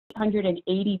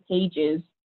680 pages,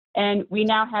 and we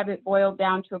now have it boiled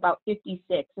down to about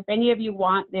 56. If any of you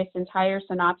want this entire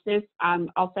synopsis,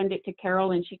 I'll send it to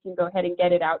Carol and she can go ahead and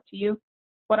get it out to you.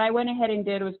 What I went ahead and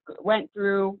did was went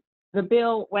through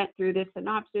this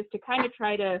synopsis to kind of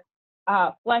try to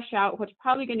flesh out what's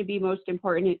probably going to be most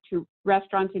important to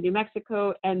restaurants in New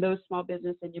Mexico and those small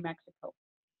business in New Mexico.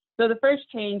 So the first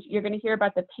change, you're going to hear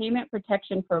about the Payment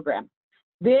Protection Program.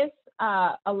 This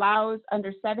allows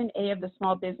under 7A of the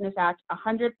Small Business Act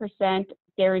 100%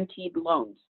 guaranteed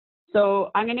loans.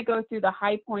 So I'm going to go through the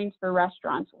high points for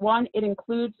restaurants. One, it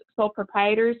includes sole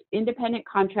proprietors, independent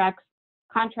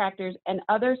contractors, and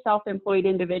other self-employed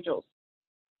individuals.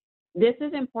 This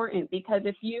is important because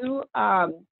if you,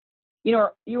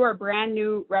 you are a brand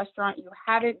new restaurant, you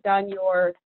haven't done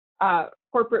your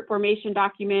corporate formation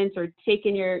documents or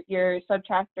taken your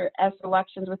Subchapter S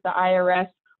elections with the IRS,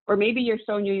 or maybe you're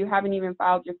so new you haven't even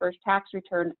filed your first tax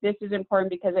return. This is important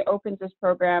because it opens this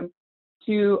program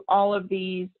to all of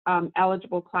these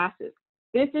eligible classes.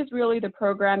 This is really the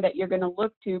program that you're going to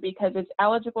look to because it's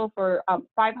eligible for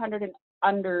 500 and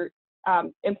under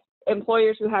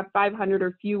employers who have 500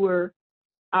 or fewer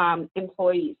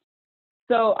employees.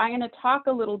 So I'm going to talk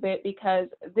a little bit because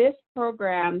this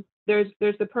program, there's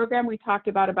the program we talked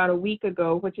about a week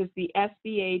ago, which is the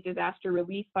SBA Disaster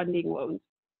Relief Funding Loans.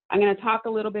 I'm going to talk a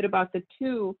little bit about the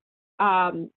two,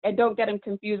 and don't get them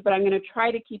confused, but I'm going to try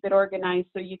to keep it organized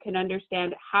so you can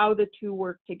understand how the two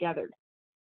work together.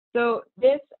 So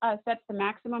this sets the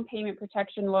maximum payment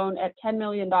protection loan at $10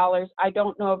 million. I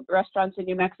don't know of restaurants in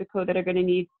New Mexico that are going to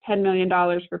need $10 million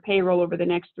for payroll over the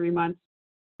next 3 months,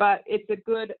 but it's a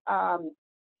good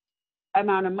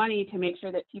amount of money to make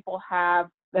sure that people have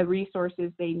the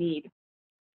resources they need.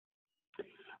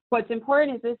 What's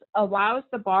important is this allows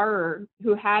the borrower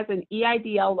who has an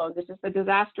EIDL loan, this is the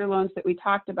disaster loans that we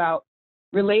talked about,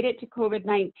 related to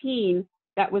COVID-19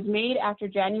 that was made after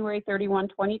January 31,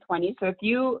 2020. So if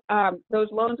you, those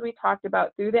loans we talked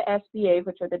about through the SBA,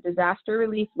 which are the disaster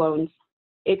relief loans,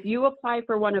 if you apply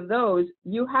for one of those,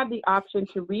 you have the option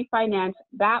to refinance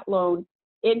that loan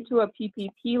into a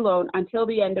PPP loan until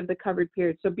the end of the covered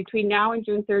period. So between now and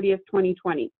June 30th,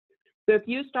 2020. So if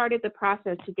you started the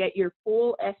process to get your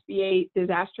full SBA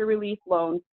disaster relief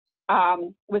loan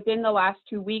within the last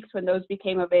 2 weeks when those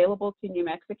became available to New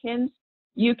Mexicans,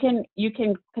 you can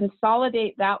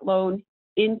consolidate that loan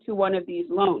into one of these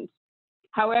loans.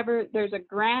 However, there's a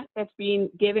grant that's being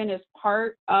given as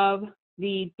part of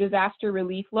the disaster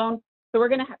relief loan. So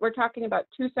we're talking about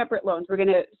two separate loans. We're going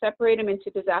to separate them into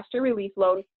disaster relief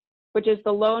loan, which is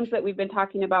the loans that we've been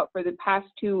talking about for the past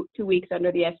two weeks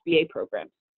under the SBA program.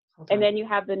 And then you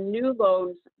have the new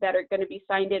loans that are going to be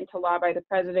signed into law by the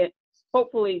president,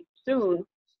 hopefully soon.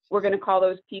 We're going to call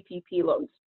those PPP loans.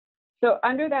 So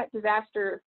under that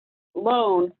disaster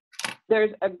loan,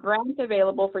 there's a grant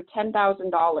available for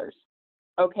 $10,000,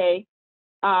 okay?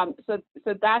 So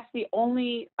that's the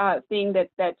only thing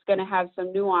that's going to have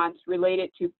some nuance related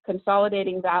to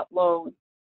consolidating that loan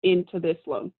into this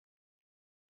loan.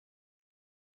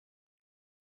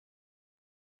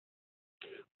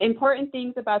 Important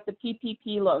things about the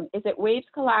PPP loan is it waives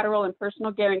collateral and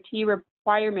personal guarantee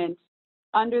requirements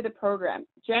under the program.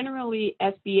 Generally,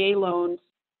 SBA loans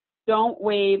don't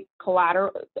waive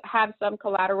collateral, have some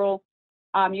collateral.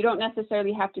 You don't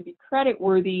necessarily have to be credit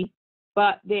worthy,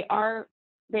 but they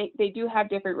do have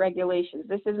different regulations.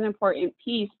 This is an important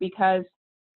piece because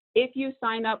if you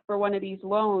sign up for one of these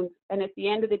loans and at the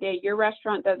end of the day your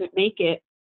restaurant doesn't make it,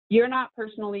 you're not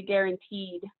personally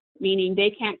guaranteed, meaning they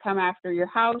can't come after your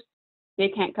house, they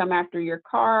can't come after your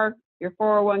car, your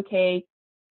 401k,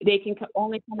 they can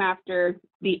only come after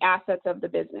the assets of the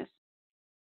business.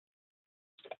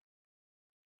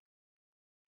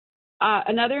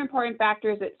 Another important factor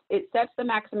is it sets the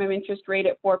maximum interest rate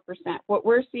at 4%. What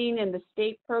we're seeing in the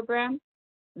state program,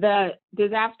 the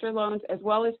disaster loans as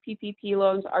well as PPP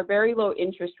loans are very low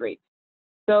interest rates.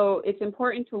 So it's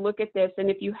important to look at this. And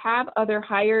if you have other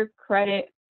higher credit,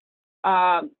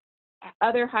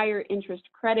 other higher interest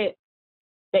credit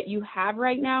that you have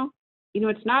right now,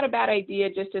 it's not a bad idea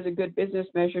just as a good business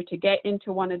measure to get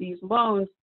into one of these loans,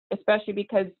 especially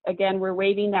because, again, we're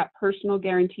waiving that personal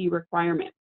guarantee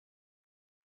requirement.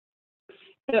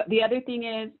 The other thing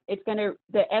is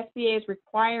the SBA is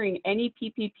requiring any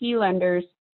PPP lenders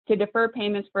to defer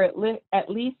payments for at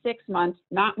least 6 months,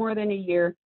 not more than a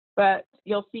year. But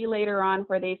you'll see later on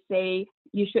where they say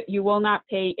you will not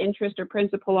pay interest or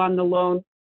principal on the loan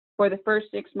for the first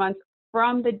 6 months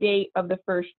from the date of the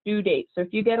first due date. So if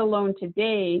you get a loan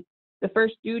today, the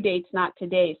first due date's not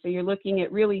today. So you're looking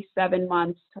at really 7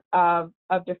 months of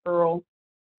deferral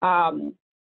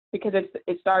because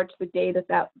it starts the day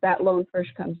that loan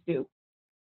first comes due.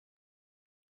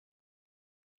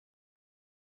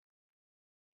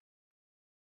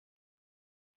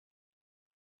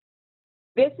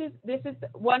 This is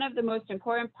one of the most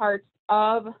important parts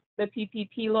of the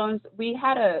PPP loans.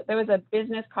 There was a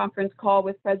business conference call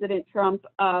with President Trump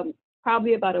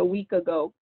probably about a week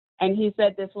ago, and he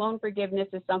said this loan forgiveness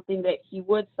is something that he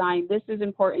would sign. This is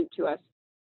important to us.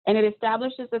 And it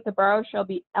establishes that the borrower shall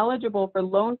be eligible for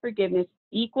loan forgiveness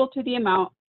equal to the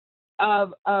amount by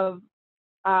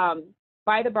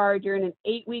the borrower during an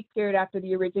 8-week period after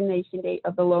the origination date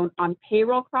of the loan on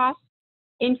payroll costs,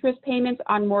 interest payments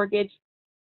on mortgages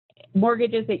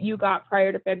that you got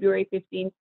prior to February 15,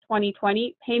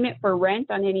 2020, payment for rent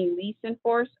on any lease in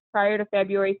force prior to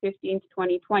February 15,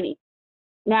 2020.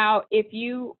 Now, if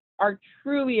you are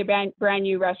truly a brand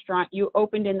new restaurant, you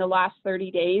opened in the last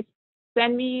 30 days,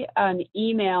 send me an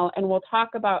email and we'll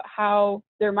talk about how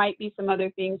there might be some other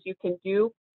things you can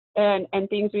do and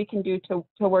things we can do to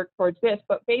work towards this.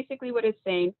 But basically what it's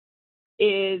saying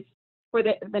is for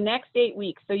the next 8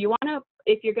 weeks, so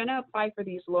if you're gonna apply for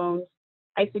these loans,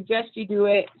 I suggest you do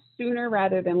it sooner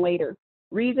rather than later.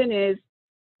 Reason is,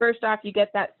 first off, you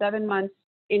get that 7 months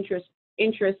interest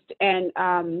and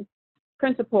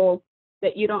principal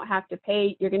that you don't have to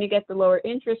pay. You're gonna get the lower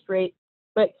interest rate.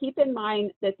 But keep in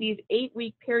mind that these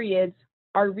 8-week periods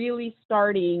are really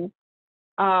starting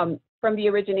from the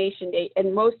origination date.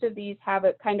 And most of these have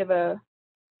a kind of a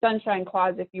sunshine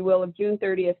clause, if you will, of June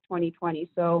 30th, 2020.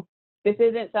 So this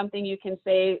isn't something you can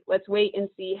say, let's wait and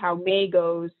see how May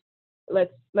goes.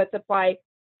 Let's apply.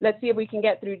 Let's see if we can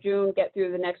get through June, get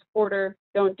through the next quarter.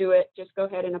 Don't do it. Just go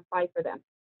ahead and apply for them.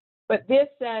 But this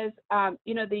says,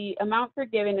 the amount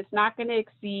forgiven is not going to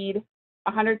exceed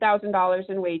 $100,000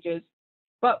 in wages.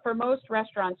 But for most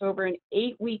restaurants over an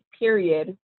 8-week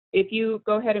period, if you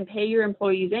go ahead and pay your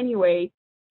employees anyway,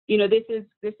 this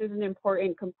is an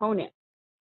important component.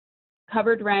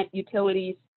 Covered rent,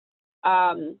 utilities,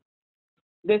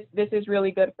 this is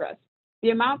really good for us. The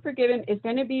amount forgiven is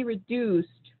going to be reduced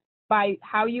by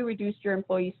how you reduced your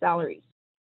employees' salaries.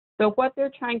 So what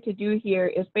they're trying to do here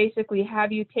is basically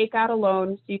have you take out a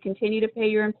loan so you continue to pay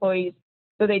your employees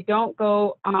so they don't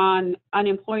go on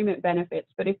unemployment benefits.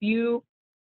 But if you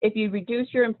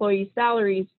reduce your employees'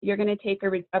 salaries, you're going to take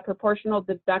a proportional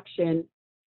deduction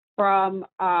from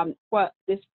what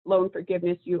this loan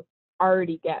forgiveness you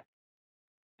already get.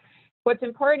 What's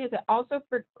important is it also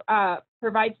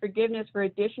provides forgiveness for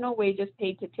additional wages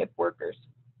paid to tip workers.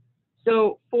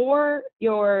 So for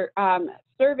your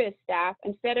service staff,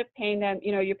 instead of paying them,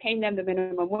 you're paying them the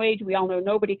minimum wage. We all know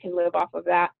nobody can live off of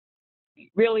that.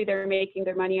 Really, they're making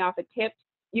their money off of tips.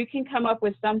 You can come up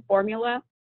with some formula.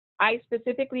 I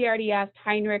specifically already asked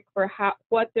Heinrich for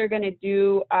what they're going to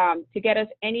do to get us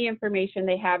any information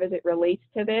they have as it relates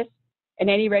to this and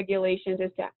any regulations as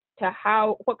to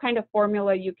what kind of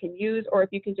formula you can use, or if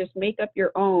you can just make up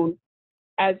your own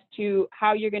as to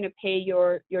how you're going to pay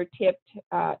your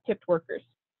tipped workers.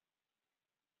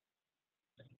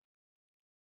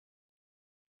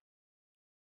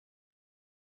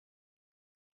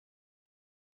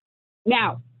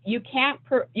 Now, you can't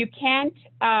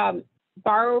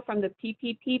borrow from the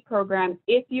PPP program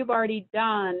if you've already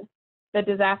done the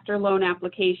disaster loan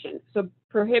application. So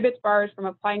prohibits borrowers from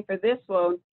applying for this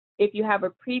loan if you have a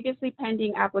previously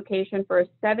pending application for a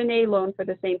 7A loan for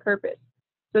the same purpose.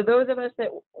 So those of us that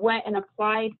went and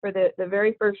applied for the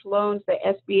very first loans that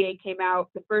SBA came out,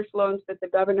 the first loans that the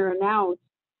governor announced,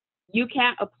 you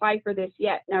can't apply for this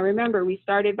yet. Now remember, we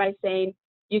started by saying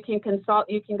you can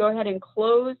go ahead and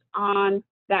close on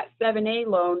that 7A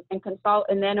loan and consult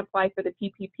and then apply for the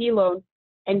PPP loan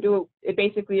and do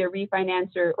basically a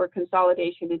refinance or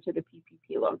consolidation into the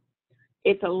PPP loan.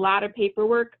 It's a lot of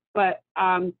paperwork, but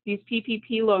these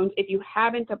PPP loans, if you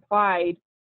haven't applied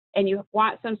and you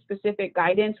want some specific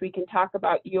guidance, we can talk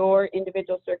about your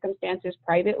individual circumstances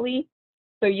privately.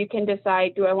 So you can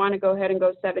decide, do I want to go ahead and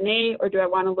go 7A or do I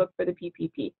want to look for the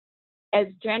PPP? As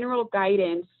general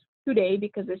guidance today,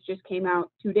 because this just came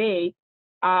out today,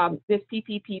 this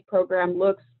PPP program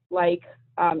looks like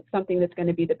something that's going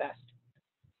to be the best.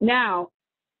 Now,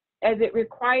 as it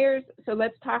requires, so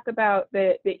let's talk about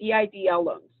the EIDL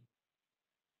loans.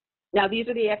 Now, these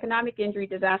are the economic injury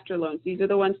disaster loans. These are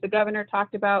the ones the governor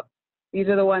talked about. These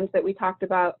are the ones that we talked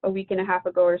about a week and a half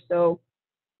ago or so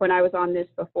when I was on this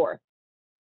before.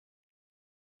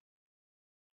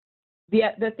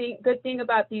 The good thing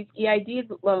about these EID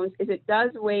loans is it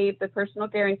does waive the personal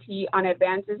guarantee on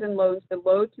advances and loans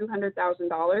below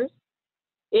 $200,000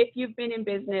 if you've been in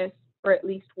business for at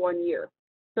least 1 year.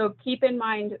 So keep in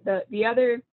mind the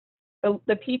other the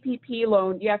PPP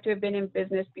loan, you have to have been in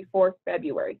business before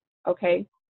February, okay?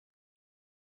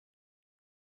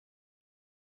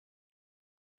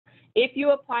 If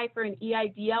you apply for an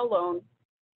EIDL loan,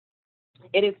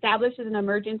 it establishes an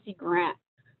emergency grant.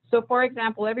 So for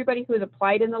example, everybody who has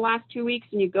applied in the last 2 weeks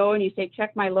and you go and you say,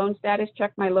 check my loan status,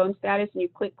 and you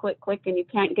click, and you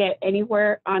can't get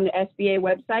anywhere on the SBA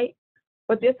website.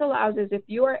 What this allows is if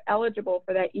you are eligible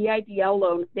for that EIDL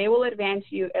loan, they will advance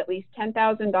you at least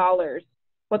 $10,000,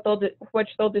 which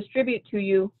they'll distribute to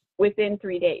you within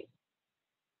 3 days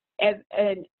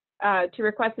to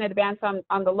request an advance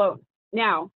on the loan.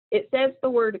 Now, it says the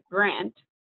word grant,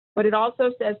 but it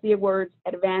also says the words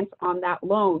advance on that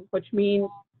loan, which means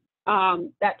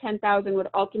that $10,000 would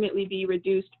ultimately be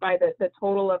reduced by the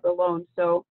total of the loan.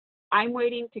 So I'm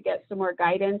waiting to get some more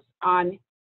guidance on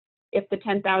if the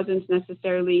 $10,000 is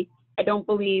necessarily, I don't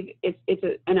believe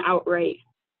it's an outright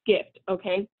gift,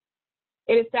 okay?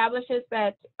 It establishes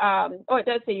that, it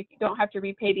does say you don't have to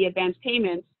repay the advance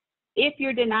payments if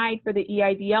you're denied for the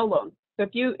EIDL loan. So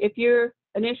if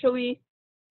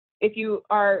you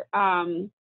are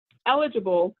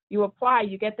eligible, you apply,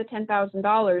 you get the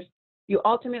 $10,000, you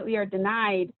ultimately are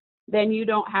denied, then you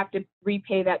don't have to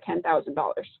repay that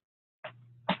 $10,000.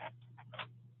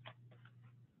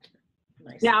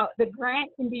 Nice. Now, the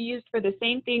grant can be used for the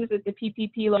same things that the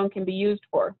PPP loan can be used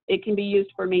for. It can be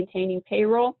used for maintaining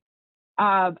payroll,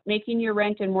 making your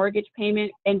rent and mortgage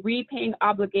payment, and repaying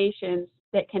obligations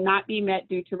that cannot be met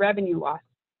due to revenue loss.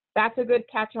 That's a good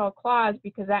catch-all clause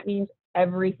because that means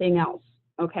everything else,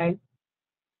 okay?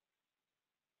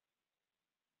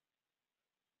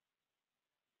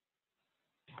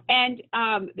 And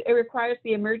it requires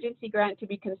the emergency grant to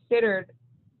be considered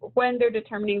when they're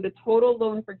determining the total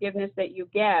loan forgiveness that you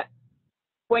get.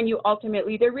 When you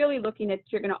ultimately, they're really looking at,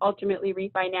 you're going to ultimately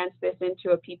refinance this into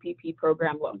a PPP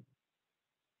program loan.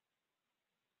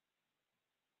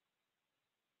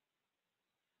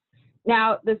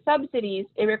 Now, the subsidies,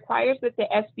 it requires that the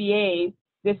SBA,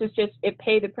 this is just, it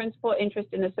pay the principal, interest,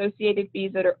 and associated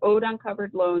fees that are owed on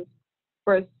covered loans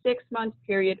for a 6-month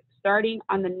period starting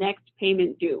on the next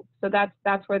payment due. So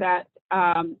that's where that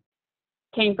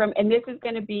came from. And this is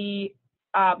going to be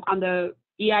on the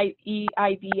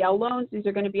EIDL loans. These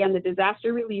are going to be on the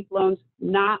disaster relief loans,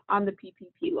 not on the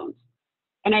PPP loans.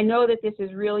 And I know that this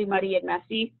is really muddy and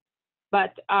messy,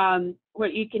 but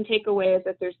what you can take away is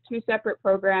that there's 2 separate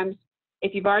programs.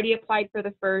 If you've already applied for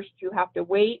the first, you have to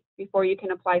wait before you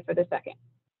can apply for the second.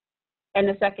 And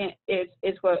the second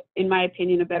is what, in my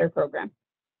opinion, a better program.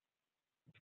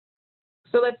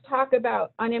 So let's talk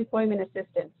about unemployment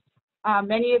assistance.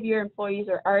 Many of your employees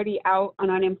are already out on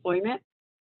unemployment.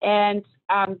 And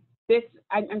this,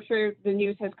 I'm sure the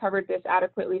news has covered this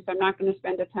adequately, so I'm not going to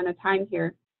spend a ton of time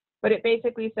here. But it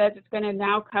basically says it's going to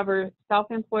now cover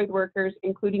self-employed workers,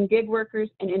 including gig workers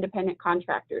and independent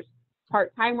contractors,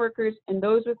 part-time workers, and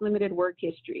those with limited work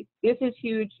history. This is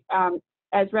huge.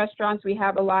 As restaurants, we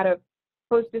have a lot of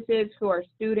hostesses who are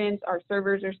students, our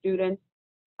servers are students.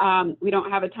 We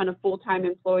don't have a ton of full-time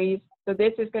employees. So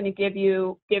this is going to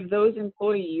give those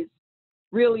employees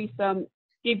really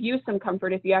give you some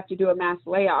comfort if you have to do a mass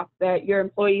layoff, that your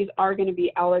employees are going to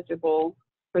be eligible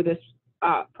for this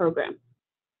program.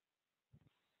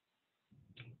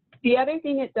 The other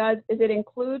thing it does is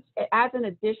it adds an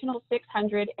additional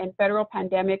 $600 in federal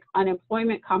pandemic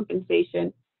unemployment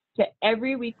compensation to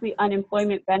every weekly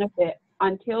unemployment benefit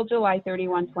until July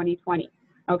 31, 2020.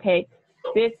 Okay,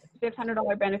 this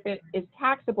 $600 benefit is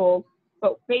taxable,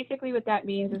 but basically what that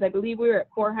means is I believe we were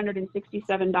at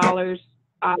 $467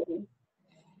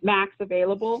 max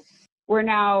available.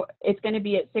 It's going to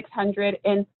be at $600,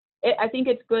 and I think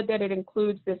it's good that it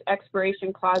includes this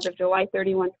expiration clause of July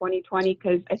 31, 2020,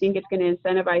 because I think it's going to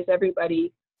incentivize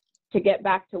everybody to get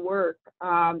back to work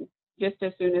just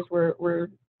as soon as we're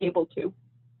able to.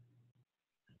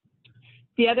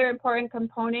 The other important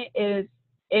component is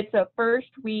it's a first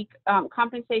week,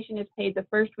 compensation is paid the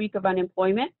first week of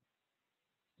unemployment.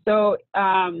 So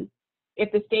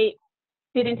if the state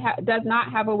does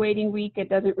not have a waiting week, it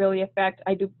doesn't really affect.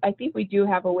 I think we do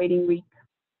have a waiting week.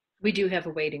 We do have a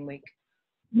waiting week.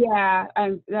 Yeah,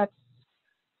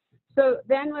 so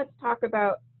then let's talk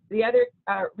about the other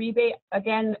rebate.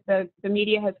 Again, the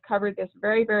media has covered this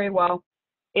very, very well.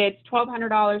 It's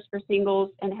 $1,200 for singles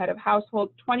and head of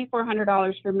household,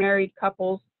 $2,400 for married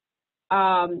couples.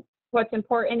 What's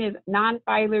important is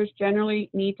non-filers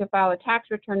generally need to file a tax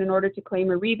return in order to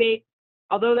claim a rebate,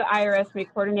 although the IRS may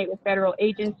coordinate with federal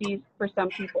agencies for some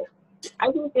people.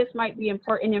 I think this might be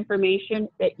important information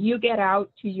that you get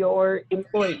out to your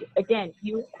employees. Again,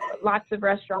 lots of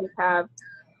restaurants have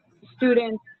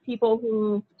students, people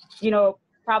who,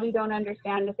 probably don't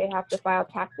understand that they have to file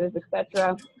taxes,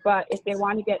 etc. But if they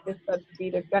want to get this subsidy,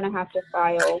 they're going to have to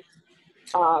file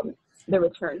the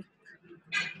return.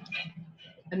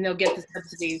 And they'll get the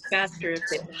subsidy faster if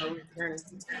they file return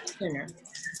sooner.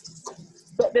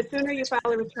 But the sooner you file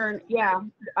a return, yeah,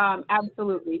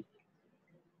 absolutely.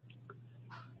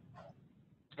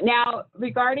 Now,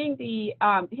 regarding the,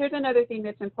 here's another thing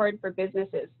that's important for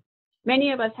businesses.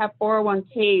 Many of us have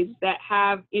 401ks that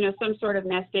have, some sort of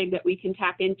nest egg that we can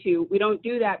tap into. We don't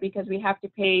do that because we have to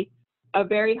pay a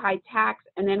very high tax,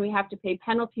 and then we have to pay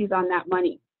penalties on that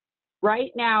money.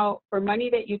 Right now, for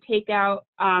money that you take out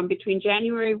between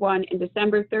January 1 and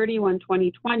December 31,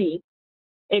 2020,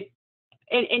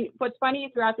 and what's funny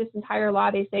is throughout this entire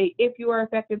law, they say, if you are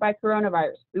affected by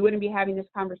coronavirus, we wouldn't be having this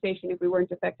conversation if we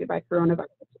weren't affected by coronavirus.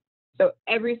 So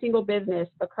every single business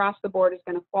across the board is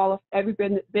going to qualify, every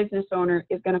business owner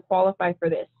is going to qualify for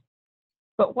this.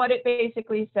 But what it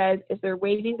basically says is they're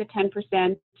waiving the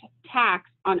 10%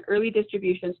 tax on early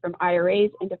distributions from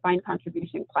IRAs and defined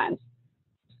contribution plans.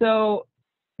 So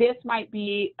this might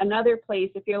be another place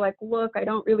if you're like, look, I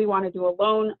don't really want to do a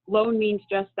loan. Loan means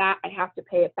just that, I have to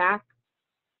pay it back.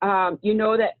 You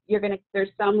know that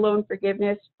there's some loan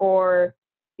forgiveness for,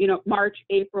 March,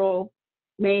 April,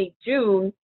 May,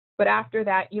 June, but after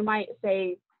that, you might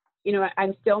say,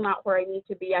 I'm still not where I need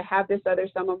to be. I have this other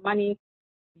sum of money.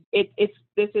 This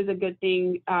is a good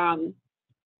thing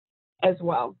as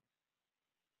well.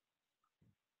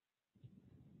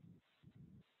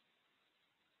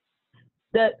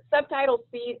 The subtitle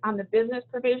C on the business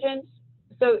provisions.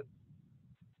 So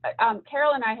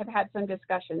Carol and I have had some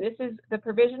discussion. This is the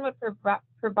provision would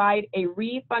provide a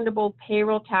refundable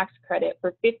payroll tax credit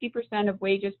for 50% of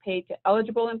wages paid to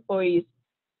eligible employees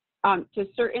to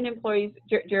certain employees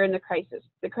during the crisis.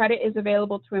 The credit is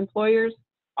available to employers,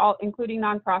 including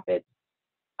nonprofits,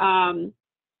 and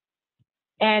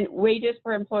wages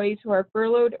for employees who are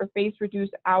furloughed or face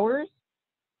reduced hours,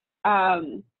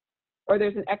 or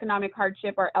there's an economic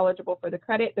hardship are eligible for the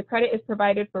credit. The credit is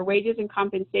provided for wages and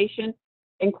compensation,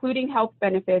 including health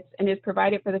benefits, and is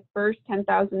provided for the first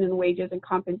 $10,000 in wages and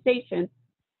compensation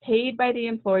paid by the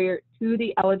employer to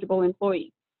the eligible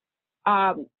employee.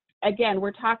 Again,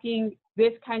 we're talking,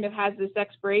 this kind of has this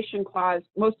expiration clause,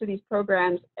 most of these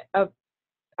programs of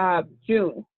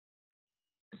June.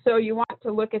 So you want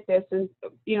to look at this, and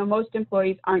most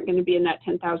employees aren't going to be in that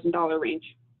 $10,000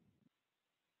 range.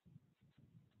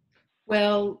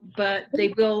 Well, but they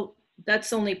will,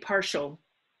 that's only partial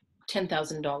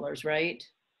 $10,000, right?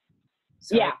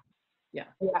 So,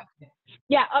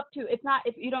 Yeah, up to, it's not,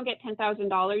 if you don't get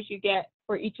 $10,000, you get,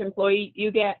 for each employee,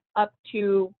 you get up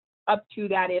to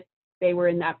that if they were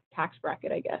in that tax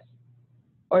bracket, I guess,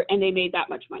 and they made that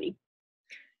much money.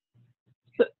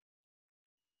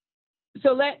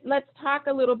 So let's talk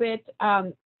a little bit.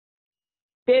 The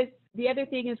other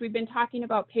thing is we've been talking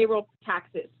about payroll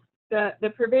taxes.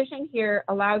 The provision here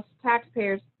allows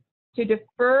taxpayers to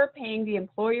defer paying the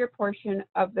employer portion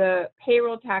of the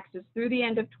payroll taxes through the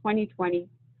end of 2020,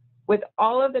 with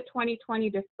all of the 2020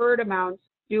 deferred amounts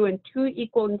due in 2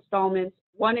 equal installments,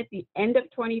 one at the end of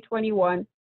 2021,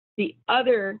 the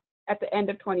other at the end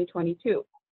of 2022,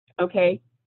 okay?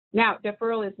 Now,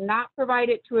 deferral is not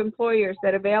provided to employers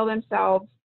that avail themselves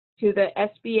to the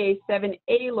SBA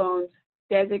 7A loans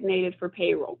designated for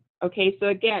payroll, okay? So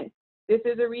again, this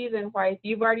is a reason why if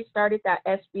you've already started that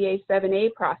SBA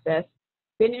 7A process,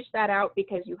 finish that out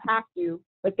because you have to,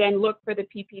 but then look for the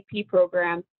PPP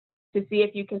program to see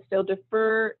if you can still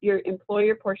defer your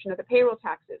employer portion of the payroll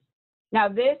taxes. Now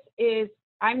this is,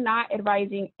 I'm not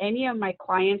advising any of my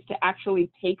clients to actually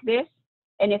take this.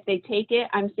 And if they take it,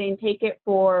 I'm saying take it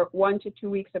for 1 to 2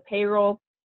 weeks of payroll.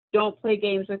 Don't play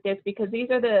games with this because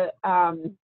these are the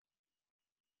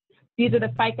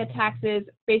FICA taxes,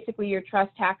 basically your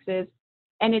trust taxes.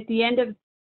 And at the end of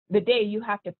the day, you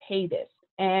have to pay this.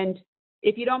 And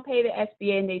if you don't pay the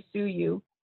SBA and they sue you,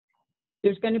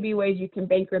 there's going to be ways you can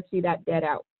bankruptcy that debt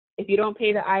out. If you don't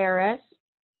pay the IRS,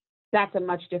 that's a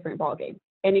much different ballgame.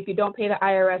 And if you don't pay the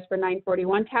IRS for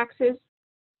 941 taxes,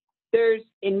 there's,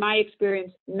 in my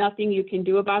experience, nothing you can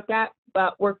do about that,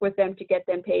 but work with them to get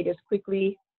them paid as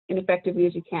quickly and effectively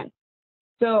as you can.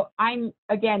 So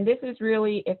again, this is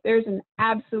really, if there's an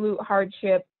absolute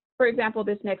hardship, for example,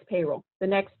 this next payroll, the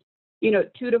next, 2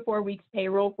 to 4 weeks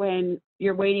payroll when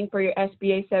you're waiting for your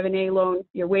SBA 7A loan,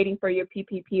 you're waiting for your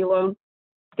PPP loan,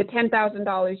 the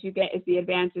 $10,000 you get as the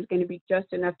advance is going to be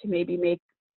just enough to maybe make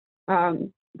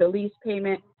the lease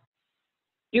payment.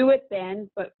 Do it then,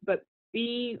 but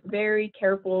be very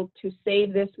careful to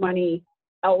save this money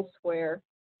elsewhere.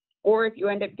 Or if you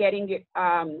end up getting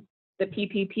the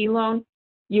PPP loan,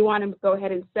 you want to go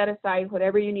ahead and set aside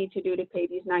whatever you need to do to pay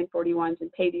these 941s and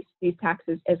pay these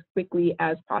taxes as quickly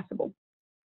as possible.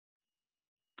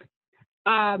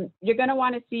 You're going to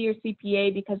want to see your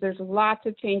CPA because there's lots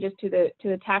of changes to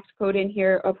the tax code in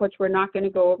here, of which we're not going to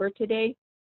go over today.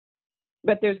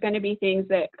 But there's going to be things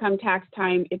that come tax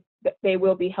time, they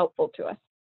will be helpful to us.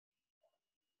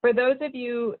 For those of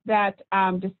you that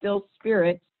distill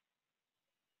spirits,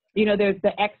 you know, there's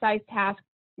the excise tax,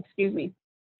 excuse me.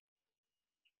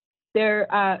 There's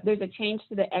a change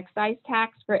to the excise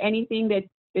tax for anything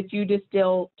that you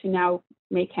distill to now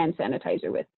make hand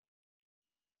sanitizer with.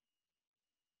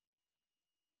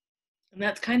 And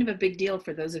that's kind of a big deal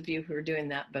for those of you who are doing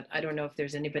that, but I don't know if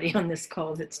there's anybody on this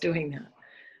call that's doing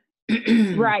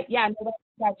that. Right, yeah, no,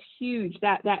 that's huge.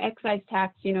 That excise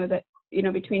tax, you know, that, you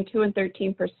know, between 2 and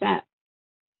 13%.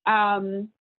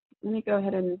 Let me go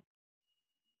ahead and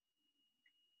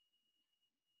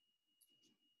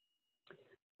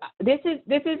this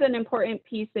is an important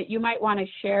piece that you might want to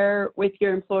share with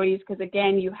your employees, because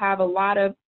again, you have a lot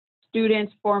of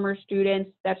students, former students,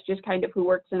 that's just kind of who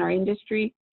works in our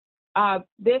industry.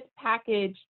 This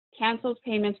package cancels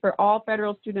payments for all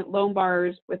federal student loan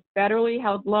borrowers with federally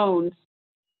held loans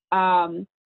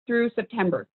through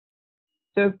September.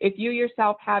 So if you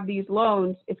yourself have these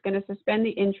loans, it's going to suspend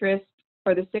the interest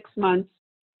for the 6 months,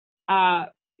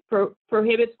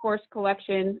 prohibits forced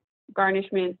collection,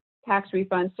 garnishment, tax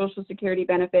refunds, Social Security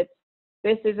benefits.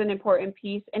 This is an important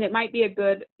piece, and it might be a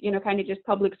good, you know, kind of just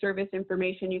public service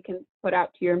information you can put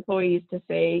out to your employees to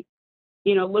say,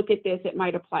 you know, look at this, it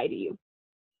might apply to you.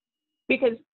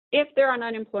 Because if they're on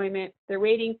unemployment, they're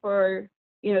waiting for,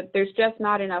 you know, there's just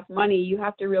not enough money, you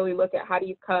have to really look at how do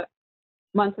you cut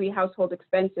monthly household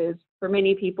expenses. For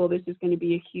many people, this is going to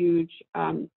be a huge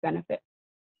benefit.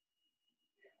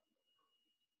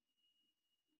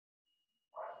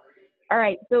 All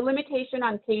right, so limitation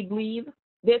on paid leave.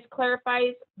 This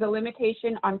clarifies the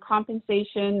limitation on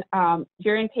compensation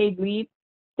during paid leave,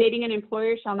 stating an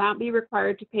employer shall not be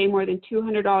required to pay more than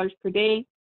 $200 per day,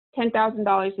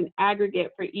 $10,000 in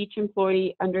aggregate for each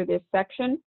employee under this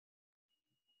section.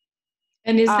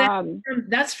 And is that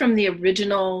that's from the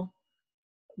original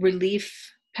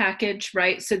relief package,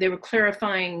 right? So they were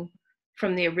clarifying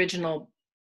from the original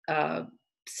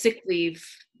sick leave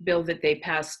bill that they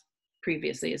passed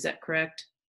previously. Is that correct?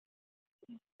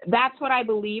 That's what I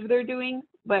believe they're doing,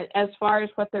 but as far as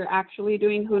what they're actually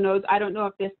doing, who knows? I don't know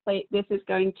if this is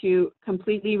going to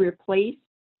completely replace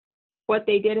what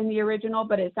they did in the original,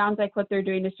 but it sounds like what they're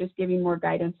doing is just giving more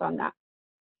guidance on that.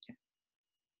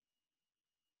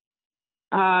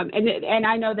 And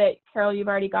I know that, Carol, you've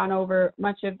already gone over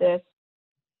much of this.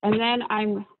 And then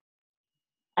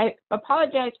I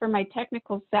apologize for my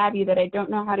technical savvy that I don't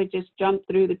know how to just jump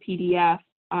through the PDF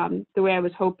the way I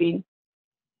was hoping.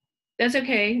 That's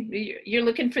okay. You're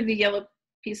looking for the yellow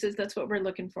pieces. That's what we're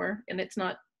looking for. And it's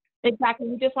not. Exactly.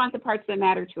 We just want the parts that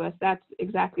matter to us. That's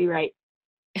exactly right.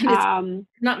 And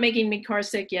it's not making me car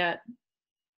sick yet.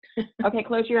 Okay,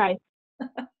 close your eyes.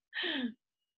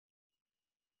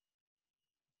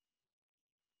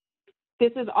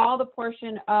 This is all the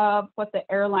portion of what the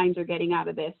airlines are getting out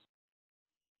of this.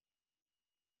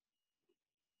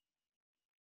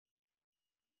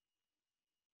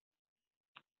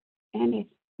 And I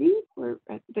think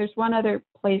there's one other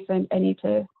place I need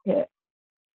to hit.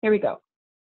 Here we go.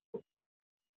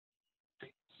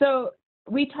 So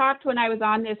we talked when I was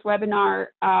on this webinar,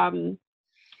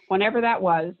 whenever that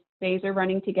was, days are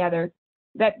running together,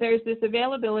 that there's this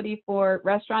availability for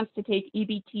restaurants to take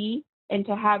EBT and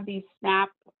to have these SNAP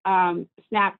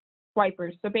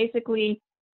swipers. So basically,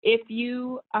 if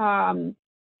you,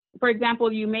 for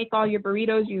example, you make all your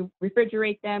burritos, you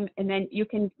refrigerate them, and then you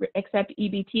can accept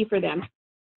EBT for them.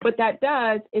 What that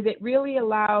does is it really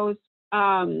allows,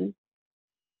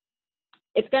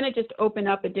 it's going to just open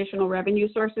up additional revenue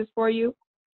sources for you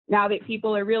now that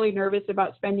people are really nervous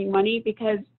about spending money,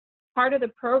 because part of the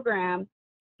program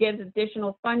gives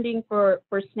additional funding for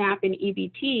SNAP and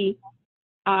EBT,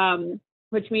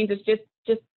 which means it's just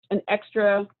an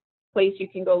extra place you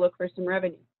can go look for some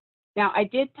revenue. Now, I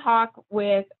did talk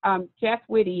with Jeff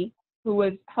Whitty, who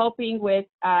was helping with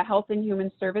Health and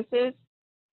Human Services,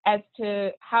 as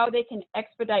to how they can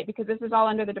expedite, because this is all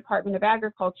under the Department of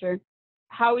Agriculture,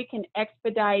 how we can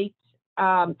expedite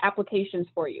applications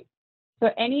for you. So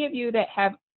any of you that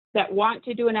want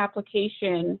to do an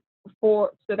application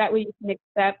so that way you can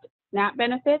accept SNAP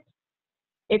benefits,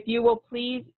 if you will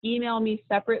please email me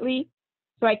separately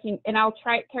so I can, and I'll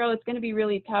try, Carol, it's going to be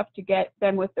really tough to get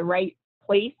them with the right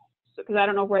place because I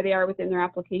don't know where they are within their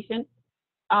application.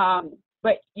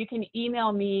 But you can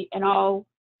email me and I'll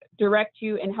direct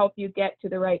you and help you get to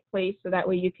the right place, so that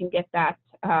way you can get that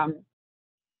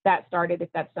that started if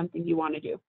that's something you want to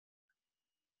do.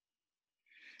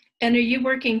 And are you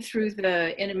working through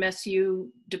the NMSU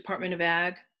Department of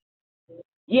Ag?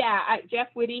 Yeah, Jeff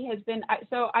Whitty has been,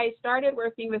 so I started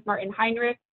working with Martin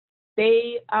Heinrich.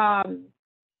 They're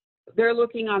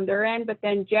looking on their end, but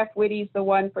then Jeff Whitty's the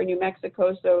one for New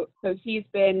Mexico. So he's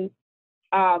been,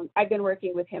 I've been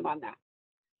working with him on that.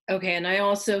 Okay, and I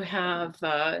also have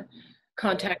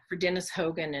contact for Dennis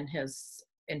Hogan in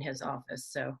his office.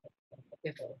 So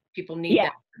if people need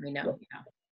that, let me know.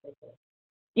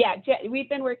 Yeah, we've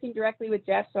been working directly with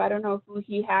Jeff, so I don't know who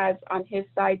he has on his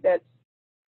side that's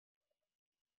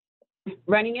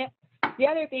running it. The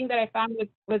other thing that I found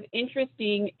was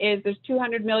interesting is there's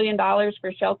 $200 million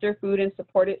for shelter, food, and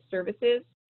supported services.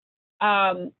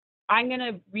 I'm going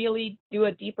to really do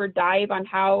a deeper dive on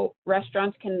how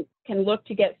restaurants can look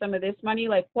to get some of this money.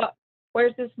 Like,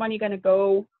 where's this money going to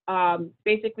go?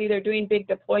 Basically, they're doing big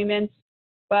deployments,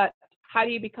 but how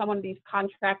do you become one of these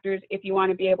contractors if you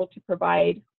want to be able to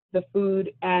provide the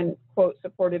food and, quote,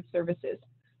 supportive services?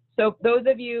 So those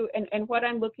of you, and what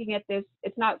I'm looking at this,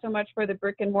 it's not so much for the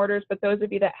brick and mortars, but those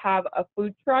of you that have a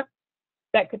food truck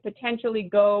that could potentially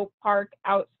go park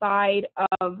outside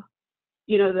of,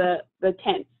 you know, the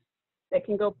tents, that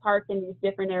can go park in these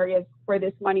different areas where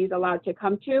this money is allowed to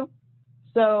come to.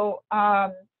 So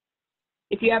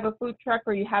if you have a food truck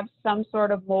or you have some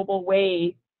sort of mobile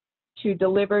way to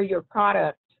deliver your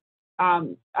product,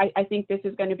 I think this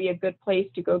is going to be a good place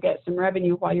to go get some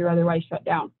revenue while you're otherwise shut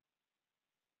down.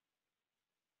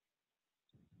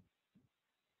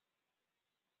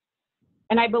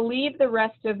 And I believe the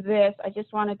rest of this, I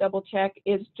just want to double check,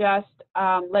 is just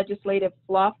legislative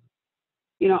fluff.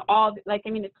 You know, I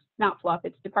mean, it's not fluff,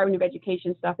 it's Department of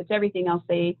Education stuff. It's everything else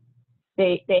they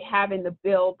have in the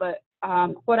bill. But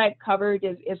what I've covered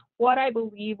is what I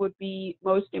believe would be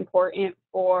most important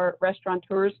for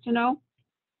restaurateurs to know.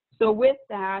 So with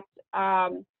that,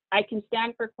 I can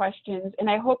stand for questions, and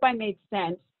I hope I made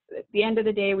sense. At the end of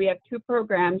the day, we have two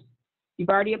programs. You've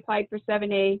already applied for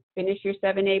 7A, finish your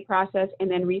 7A process,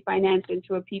 and then refinance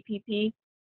into a PPP.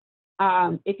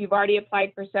 If you've already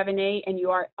applied for 7A and you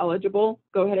are eligible,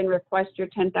 go ahead and request your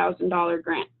 $10,000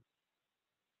 grant.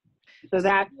 So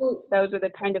those are the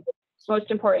kind of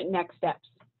most important next steps.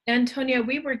 Antonia,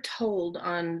 we were told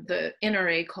on the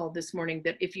NRA call this morning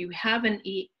that if you have an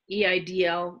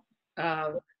EIDL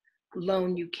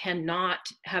loan, you cannot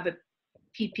have a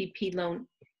PPP loan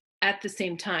at the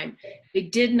same time. They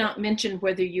did not mention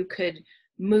whether you could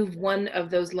move one of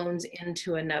those loans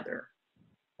into another.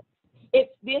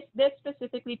 This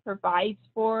specifically provides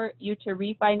for you to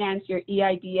refinance your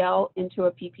EIDL into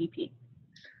a PPP.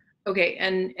 Okay,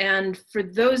 and for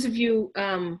those of you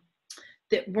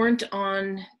that weren't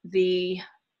on the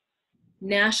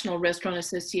National Restaurant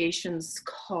Association's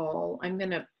call, I'm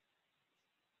gonna,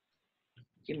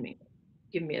 give me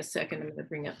a second, I'm gonna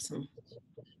bring up some.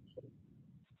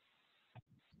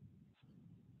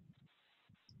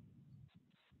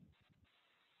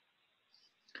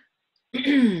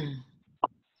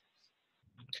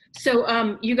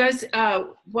 So you guys,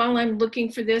 while I'm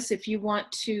looking for this, if you want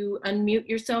to unmute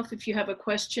yourself, if you have a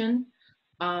question.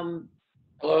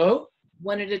 Hello?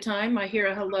 One at a time. I hear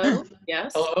a hello.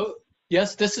 Yes. Hello?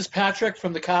 Yes, this is Patrick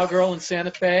from the Cowgirl in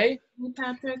Santa Fe. Hey,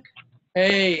 Patrick.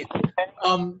 Hey,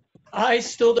 I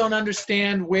still don't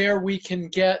understand where we can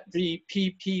get the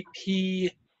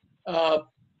PPP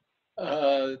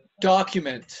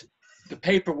document, the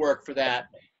paperwork for that.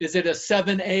 Is it a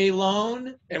 7A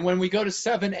loan? And when we go to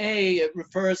 7A, it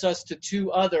refers us to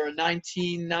two other, a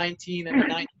 1919 and a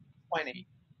 1920.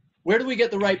 Where do we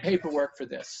get the right paperwork for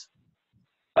this?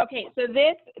 Okay, so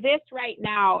this right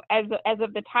now, as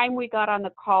of the time we got on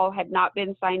the call, had not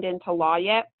been signed into law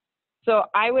yet. So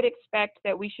I would expect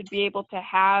that we should be able to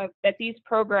have, that these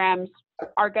programs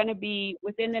are going to be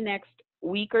within the next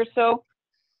week or so.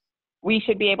 We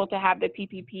should be able to have the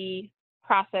PPP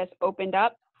process opened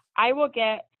up. I will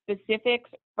get specifics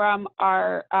from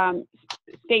our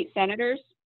state senators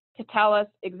to tell us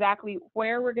exactly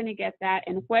where we're going to get that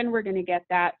and when we're going to get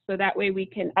that, so that way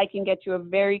I can get you a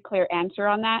very clear answer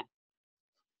on that,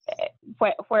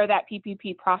 where that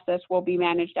PPP process will be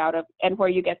managed out of and where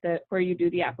you do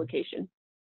the application.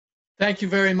 Thank you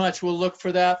very much. We'll look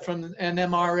for that from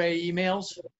NMRA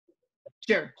emails.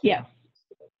 Sure. Yes.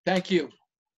 Thank you.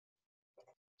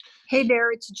 Hey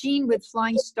there, it's Jean with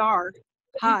Flying Star.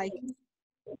 Hi.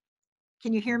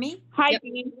 Can you hear me? Hi, Yep.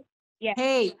 Jean.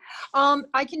 Hey,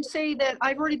 I can say that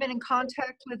I've already been in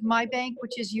contact with my bank,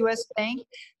 which is US Bank.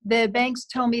 The banks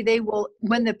tell me they will,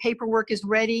 when the paperwork is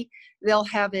ready, they'll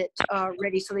have it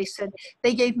ready. So they said,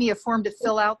 they gave me a form to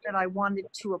fill out that I wanted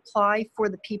to apply for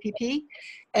the PPP.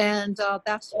 And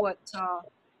that's what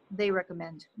they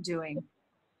recommend doing.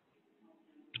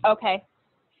 Okay,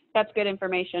 that's good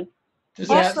information. Does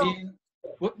Also- that mean,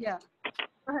 whoop, Yeah.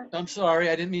 Go ahead. I'm sorry,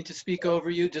 I didn't mean to speak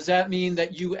over you. Does that mean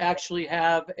that you actually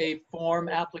have a form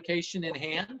application in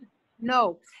hand?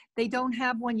 No, they don't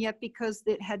have one yet because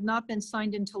it had not been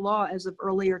signed into law as of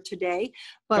earlier today.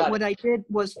 But Got it. what I did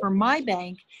was for my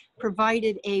bank,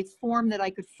 provided a form that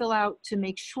I could fill out to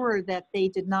make sure that they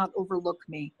did not overlook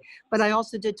me. But I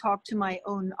also did talk to my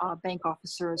own bank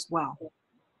officer as well.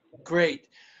 Great.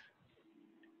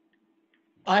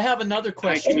 I have another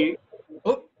question.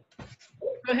 Oh,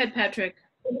 Go ahead, Patrick.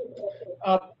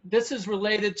 this is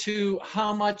related to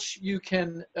how much you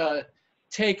can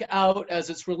take out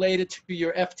as it's related to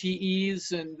your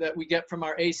FTEs and that we get from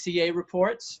our ACA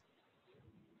reports.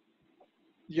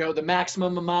 You know, the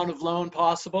maximum amount of loan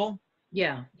possible.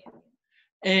 Yeah.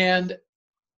 And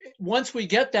once we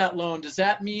get that loan, does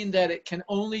that mean that it can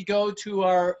only go to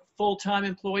our full-time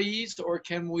employees, or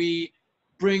can we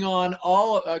bring on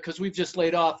all, because we've just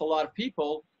laid off a lot of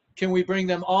people, can we bring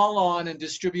them all on and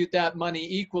distribute that money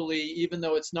equally, even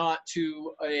though it's not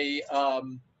to a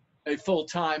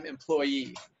full-time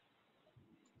employee?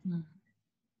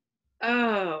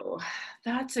 Oh,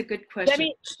 that's a good Let question.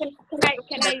 me,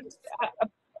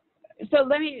 so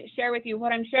let me share with you,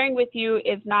 what I'm sharing with you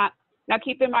is not, now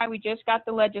keep in mind, we just got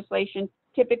the legislation.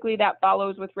 Typically that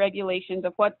follows with regulations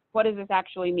of what does this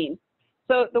actually mean?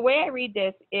 So the way I read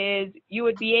this is you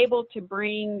would be able to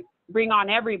bring on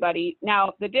everybody.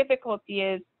 Now, the difficulty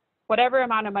is whatever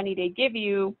amount of money they give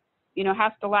you, you know,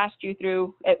 has to last you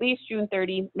through at least June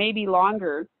 30, maybe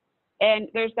longer. And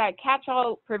there's that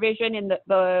catch-all provision in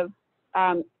the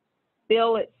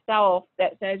bill itself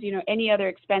that says, you know, any other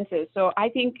expenses. So I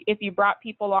think if you brought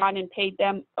people on and paid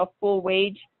them a full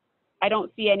wage, I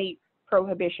don't see any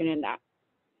prohibition in that,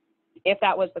 if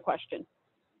that was the question.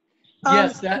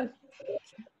 Yes, that.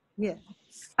 Yeah.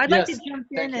 I'd like to Yes, jump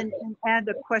thank in you. and add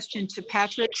a question to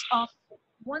Patrick's.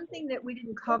 One thing that we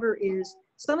didn't cover is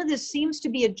some of this seems to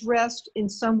be addressed in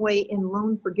some way in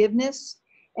loan forgiveness.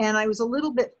 And I was a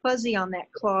little bit fuzzy on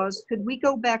that clause. Could we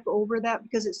go back over that?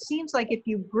 Because it seems like if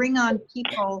you bring on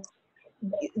people,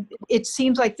 it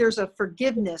seems like there's a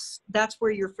forgiveness. That's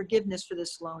where your forgiveness for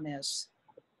this loan is.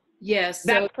 Yes.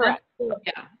 That's So correct.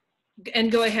 yeah.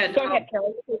 And go ahead. Go ahead,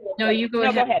 Carol. No, you go No,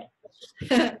 ahead.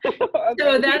 go ahead.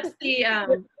 So that's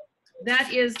the,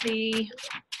 that is the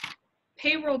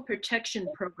payroll protection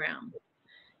program.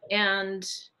 And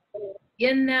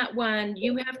in that one,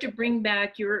 you have to bring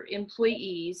back your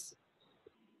employees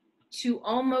to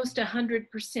almost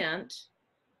 100%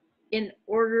 in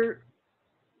order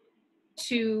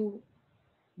to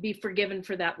be forgiven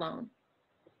for that loan.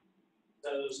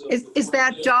 Is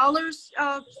that dollars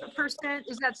percent?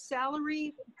 Is that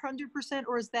salary 100%,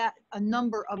 or is that a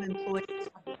number of employees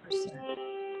 100%?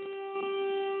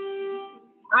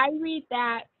 I read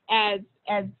that as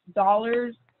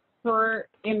dollars per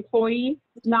employee,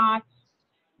 not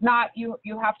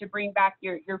you have to bring back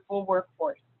your full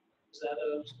workforce. Is that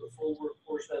the full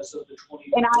workforce as of the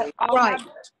 20? And I'll Right. have,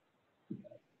 Go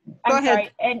I'm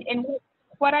ahead. sorry. And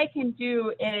what I can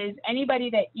do is anybody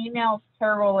that emails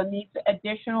Carol and needs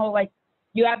additional, like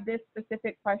you have this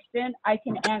specific question, I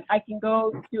can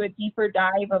go to a deeper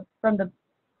dive from the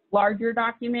larger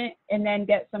document and then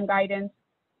get some guidance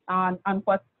on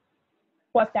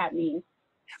what that means.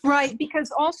 Right,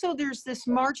 because also there's this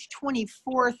March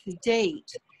 24th date,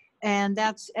 and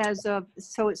that's as of,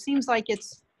 so it seems like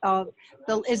it's,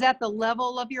 is that the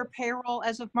level of your payroll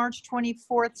as of March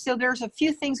 24th? So there's a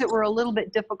few things that were a little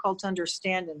bit difficult to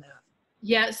understand in that.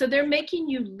 Yeah, so they're making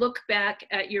you look back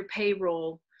at your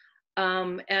payroll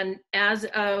and as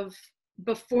of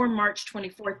before March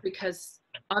 24th, because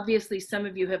obviously some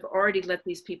of you have already let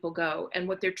these people go. And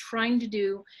what they're trying to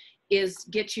do is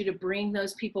get you to bring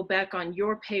those people back on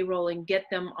your payroll and get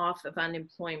them off of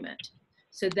unemployment.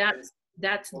 So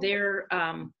that's their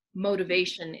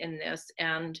motivation in this.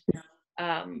 And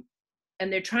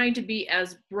they're trying to be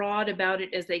as broad about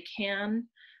it as they can.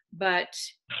 But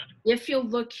if you'll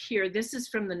look here, this is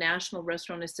from the National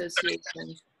Restaurant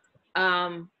Association.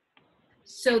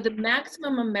 So the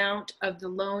maximum amount of the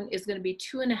loan is going to be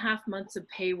 2.5 months of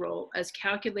payroll as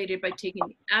calculated by taking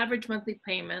the average monthly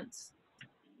payments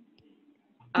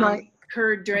Right.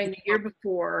 occurred during the year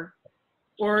before,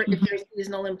 or if you're a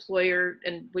seasonal employer,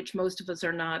 and which most of us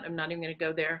are not, I'm not even going to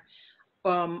go there,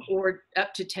 or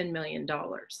up to $10 million.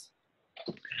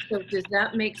 So does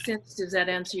that make sense? Does that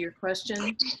answer your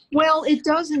question? Well, it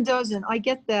does and doesn't. I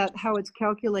get that, how it's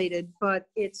calculated, but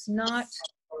it's not,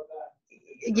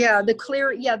 yeah,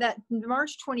 that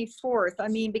March 24th, I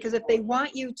mean, because if they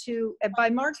want you to, by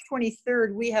March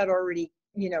 23rd, we had already,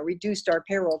 reduced our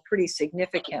payroll pretty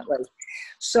significantly.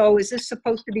 So is this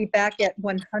supposed to be back at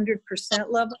 100%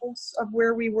 levels of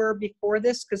where we were before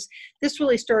this? Because this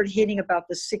really started hitting about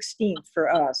the 16th for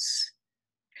us.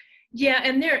 Yeah,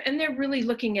 and they're really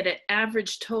looking at an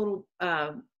average total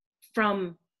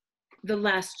from the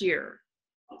last year.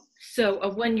 So a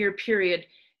 1 year period,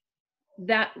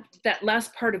 that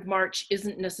last part of March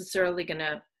isn't necessarily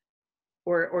gonna,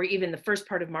 or even the first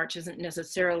part of March isn't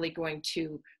necessarily going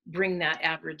to bring that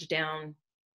average down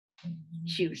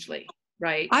hugely,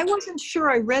 right? I wasn't sure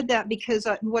I read that because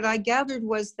what I gathered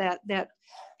was that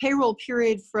payroll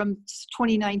period from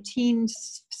 2019,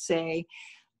 say,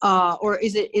 or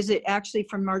is it actually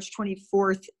from March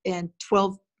 24th and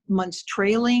 12 months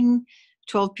trailing,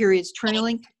 12 periods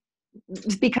trailing?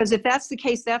 Because if that's the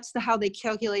case, that's how they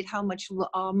calculate how much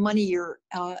money you're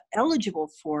eligible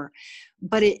for.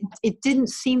 But it didn't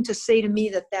seem to say to me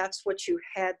that that's what you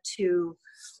had to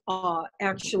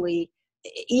actually,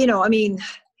 I mean,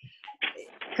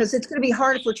 because it's going to be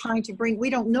hard if we're trying to we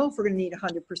don't know if we're going to need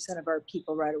 100% of our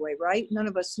people right away, right? None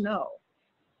of us know.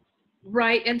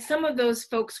 Right, and some of those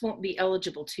folks won't be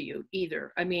eligible to you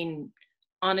either. I mean,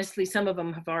 honestly, some of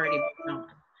them have already been on.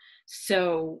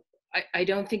 So I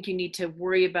don't think you need to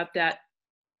worry about that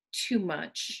too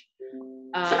much.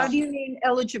 How do you mean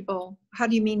eligible? How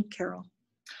do you mean, Carol?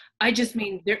 I just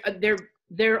mean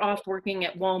they're off working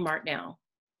at Walmart now.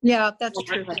 Yeah, that's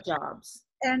true. Jobs.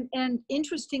 And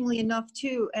interestingly enough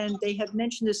too, and they have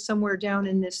mentioned this somewhere down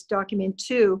in this document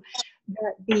too,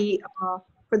 that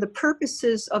for the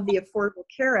purposes of the Affordable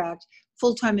Care Act,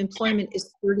 full-time employment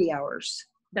is 30 hours.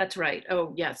 That's right.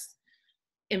 Oh, yes.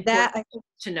 Important that I think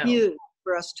to know. Huge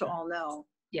for us to all know.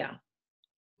 Yeah.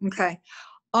 Okay.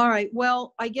 All right.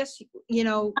 Well, I guess,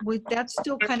 that's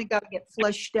still kind of got to get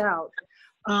fleshed out.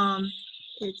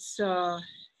 It's, and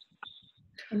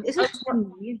this is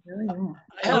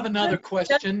I have another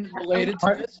question related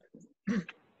to this.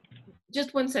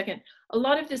 Just 1 second. A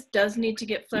lot of this does need to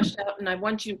get fleshed out, and I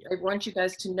want you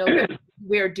guys to know that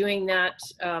we're doing that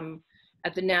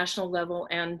at the national level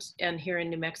and here in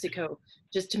New Mexico,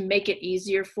 just to make it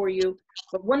easier for you.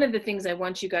 But one of the things I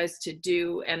want you guys to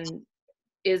do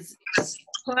is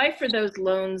apply for those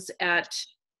loans at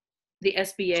the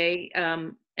SBA.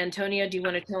 Antonia, do you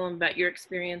want to tell them about your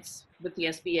experience with the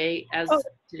SBA as of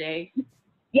today?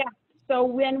 Yeah. So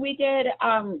when we did,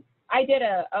 I did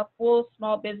a full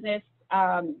small business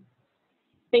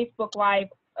Facebook Live,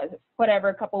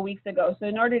 a couple weeks ago. So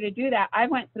in order to do that, I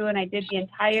went through and I did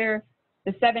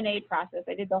the 7A process.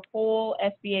 I did the whole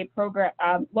SBA program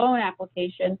loan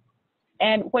application.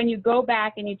 And when you go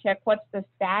back and you check what's the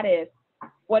status,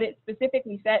 what it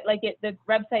specifically said, the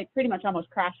website pretty much almost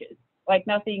crashes. Like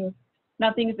nothing's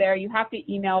there. You have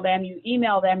to email them. You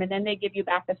email them, and then they give you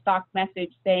back a stock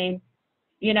message saying,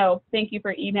 thank you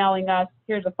for emailing us.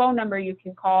 Here's a phone number you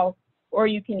can call, or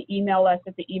you can email us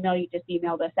at the email you just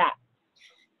emailed us at.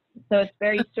 So it's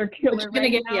very circular. You're gonna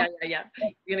get, yeah.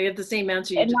 You're gonna get the same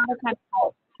answer. And not a ton of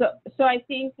help. So I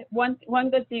think one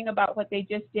good thing about what they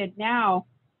just did now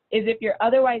is if you're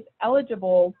otherwise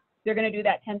eligible, they're going to do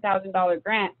that $10,000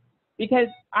 grant, because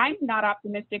I'm not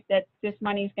optimistic that this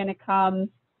money is going to come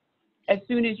as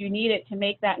soon as you need it to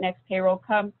make that next payroll.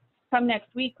 Come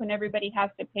next week when everybody has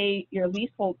to pay your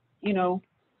leasehold,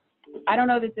 I don't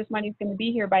know that this money is going to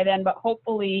be here by then, but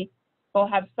hopefully we'll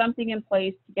have something in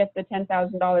place to get the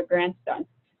 $10,000 grants done.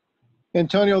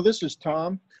 Antonio, this is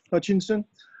Tom Hutchinson.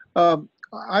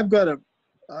 I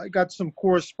got some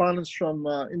correspondence from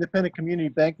Independent Community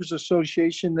Bankers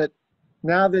Association that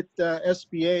now that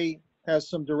SBA has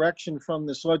some direction from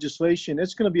this legislation,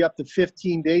 it's going to be up to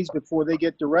 15 days before they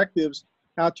get directives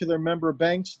out to their member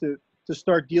banks to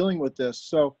start dealing with this.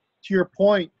 So to your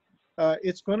point,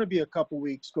 it's going to be a couple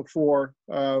weeks before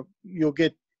you'll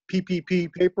get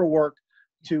PPP paperwork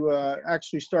to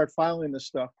actually start filing this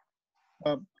stuff.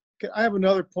 I have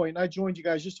another point. I joined you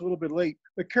guys just a little bit late,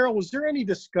 but Carol, was there any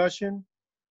discussion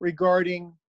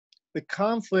regarding the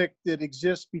conflict that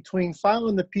exists between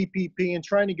filing the PPP and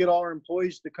trying to get all our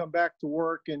employees to come back to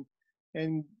work and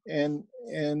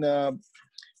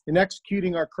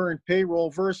executing our current payroll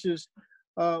versus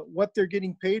what they're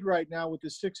getting paid right now with the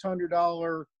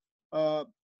 $600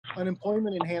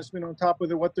 unemployment enhancement on top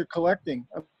of what they're collecting?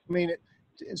 I mean,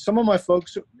 some of my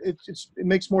folks, it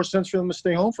makes more sense for them to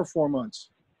stay home for 4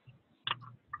 months.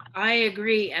 I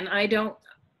agree, and I don't.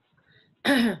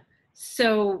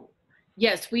 So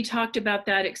Yes, we talked about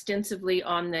that extensively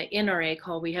on the NRA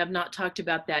call. We have not talked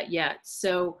about that yet.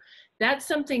 So that's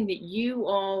something that you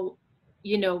all,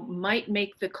 you know, might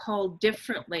make the call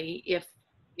differently if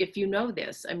you know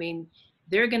this. I mean,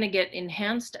 they're going to get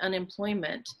enhanced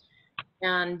unemployment,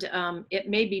 and it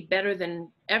may be better than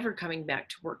ever coming back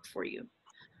to work for you.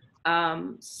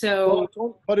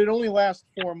 But it only lasts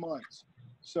 4 months,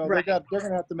 so Right. they're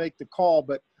going to have to make the call.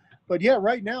 But yeah,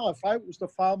 right now, if I was to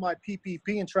file my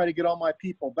PPP and try to get all my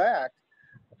people back,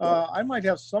 I might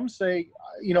have some say,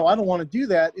 you know, I don't want to do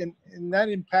that, and that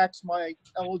impacts my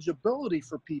eligibility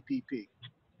for PPP.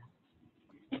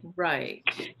 Right.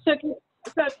 So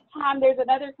Tom, there's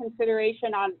another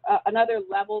consideration on another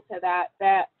level to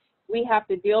that we have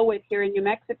to deal with here in New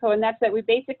Mexico, and that's that we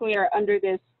basically are under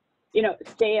this, you know,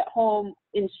 stay-at-home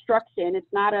instruction.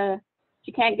 It's not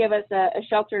you can't give us a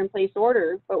shelter-in-place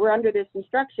order, but we're under this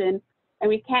instruction, and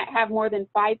we can't have more than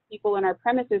 5 people in our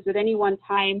premises at any one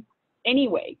time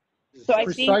anyway. So I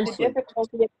think the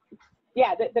difficulty,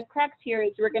 the crux here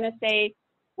is we're going to say,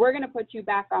 we're going to put you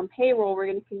back on payroll, we're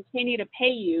going to continue to pay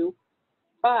you,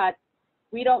 but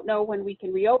we don't know when we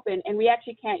can reopen, and we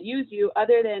actually can't use you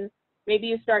other than maybe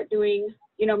you start doing,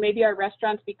 you know, maybe our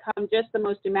restaurants become just the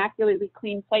most immaculately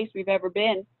clean place we've ever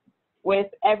been, with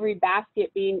every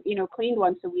basket being, you know, cleaned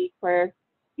once a week, where,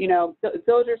 you know,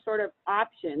 those are sort of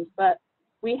options. But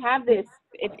we have this,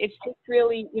 it's just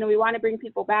really, you know, we want to bring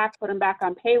people back, put them back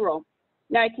on payroll.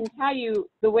 Now I can tell you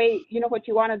the way, you know, what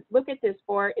you want to look at this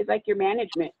for is like your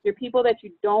management, your people that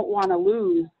you don't want to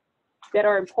lose, that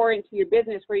are important to your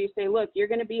business, where you say, look, you're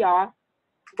going to be off,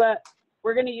 but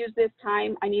we're going to use this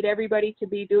time. I need everybody to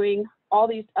be doing all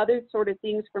these other sort of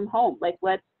things from home. Like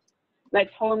let's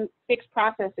home fix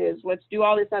processes. Let's do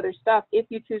all this other stuff if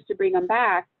you choose to bring them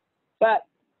back. But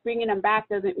bringing them back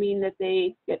doesn't mean that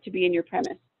they get to be in your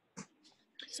premise.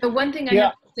 So one thing I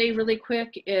have to say really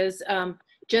quick is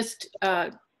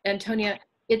Antonia,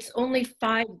 it's only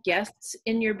 5 guests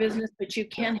in your business, but you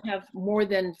can have more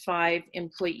than 5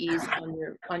 employees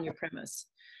on your premise.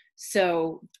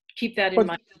 So keep that in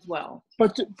mind as well.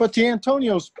 But to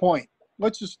Antonio's point,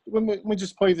 let me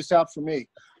just play this out for me.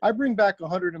 I bring back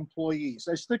 100 employees.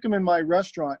 I stick them in my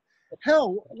restaurant.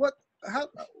 Hell,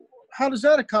 how does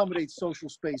that accommodate social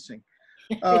spacing?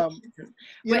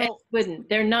 It wouldn't.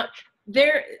 They're not.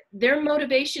 Their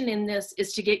motivation in this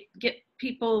is to get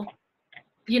people.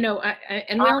 You know,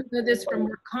 and we all know this from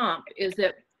work comp, is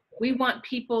that we want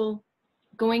people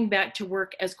going back to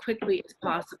work as quickly as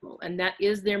possible, and that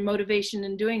is their motivation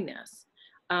in doing this.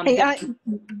 They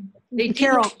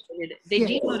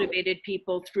demotivated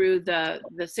people through the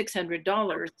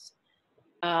 $600,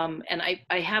 and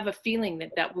I have a feeling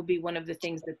that will be one of the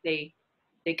things that they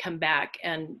come back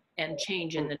and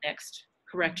change in the next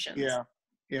corrections.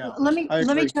 Yeah. Let me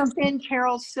jump in,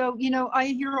 Carol. So, you know, I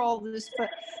hear all this, but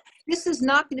this is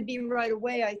not going to be right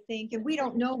away, I think, and we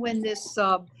don't know when this,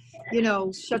 you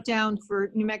know, shutdown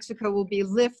for New Mexico will be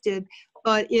lifted.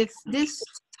 But if this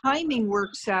timing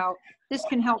works out, this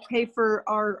can help pay for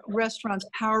our restaurants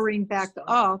powering back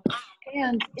up.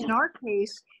 And in our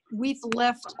case, we've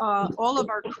left all of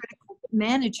our critical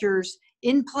managers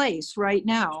in place right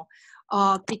now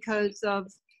because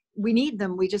of we need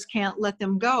them. We just can't let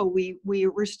them go.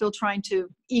 We're still trying to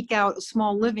eke out a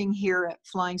small living here at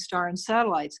Flying Star and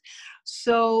Satellites.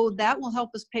 So that will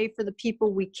help us pay for the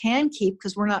people we can keep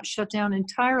because we're not shut down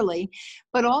entirely.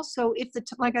 But also,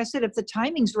 like I said, if the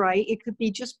timing's right, it could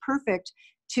be just perfect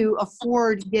to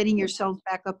afford getting yourself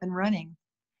back up and running.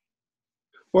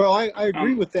 Well, I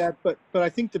agree with that, but I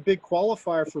think the big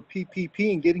qualifier for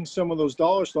PPP and getting some of those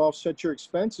dollars to offset your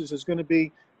expenses is going to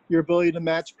be your ability to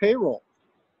match payroll.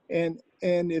 And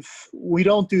if we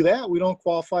don't do that, we don't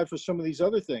qualify for some of these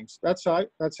other things. That's how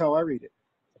I read it.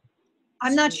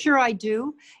 I'm not sure I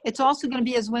do. It's also going to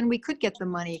be as when we could get the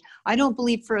money. I don't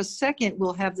believe for a second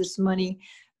we'll have this money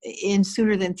in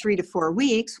sooner than 3 to 4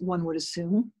 weeks, one would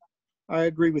assume. I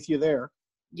agree with you there.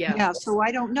 Yeah, so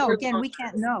I don't know. Again, we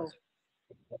can't know.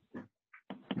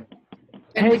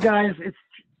 Hey guys,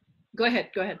 Go ahead.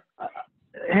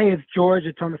 Hey, it's George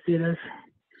at Tomasitas.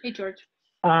 Hey George.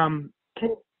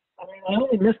 I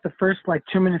only missed the first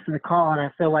 2 minutes of the call, and I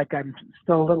feel like I'm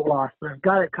still a little lost, but I've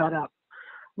got it caught up.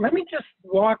 Let me just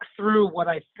walk through what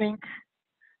I think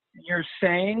you're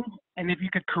saying, and if you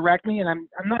could correct me, and I'm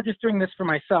not just doing this for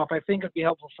myself, I think it'd be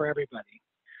helpful for everybody.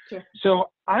 Sure.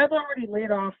 So I've already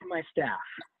laid off my staff,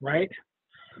 right?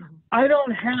 I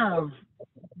don't have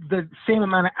the same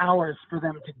amount of hours for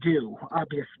them to do,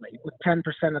 obviously, with 10%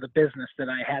 of the business that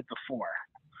I had before.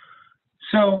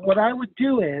 So what I would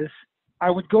do is I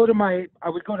would go to my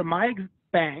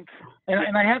bank,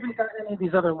 and I haven't gotten any of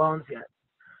these other loans yet.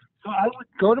 So I would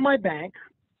go to my bank.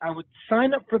 I would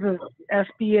sign up for the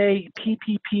SBA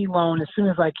PPP loan as soon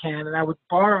as I can, and I would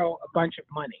borrow a bunch of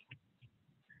money.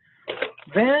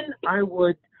 Then I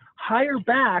would hire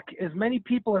back as many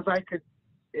people as I could,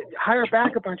 hire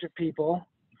back a bunch of people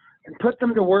and put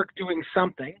them to work doing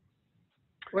something.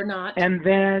 Or not. And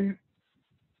then,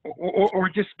 or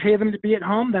just pay them to be at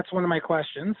home. That's one of my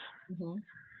questions. Mhm.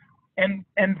 And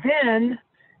then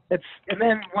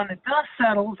when the dust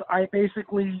settles, I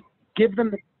basically give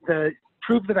them the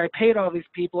proof that I paid all these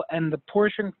people, and the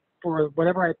portion for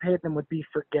whatever I paid them would be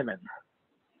forgiven.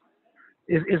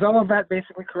 Is all of that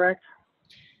basically correct?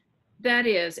 That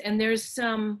is, and there's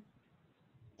some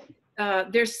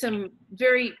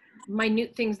very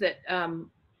minute things that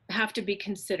have to be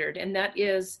considered, and that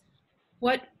is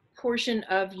what portion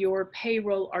of your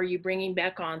payroll are you bringing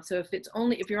back on? So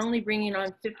if you're only bringing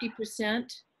on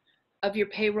 50% of your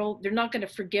payroll, they're not going to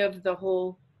forgive the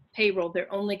whole payroll.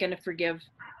 They're only going to forgive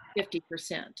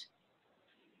 50%.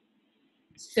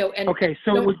 So Okay,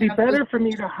 so it would be better for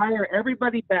me to hire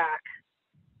everybody back,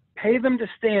 pay them to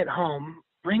stay at home,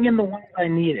 bring in the ones I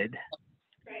needed.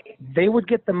 They would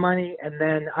get the money, and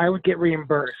then I would get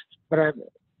reimbursed.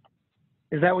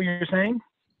 Is that what you're saying?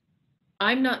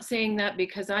 I'm not saying that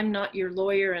because I'm not your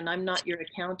lawyer and I'm not your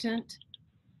accountant.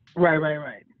 Right.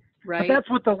 Right. But that's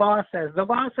what the law says. The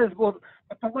law says,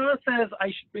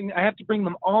 I have to bring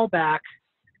them all back,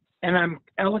 and I'm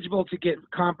eligible to get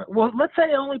well, let's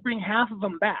say I only bring half of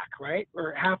them back, right?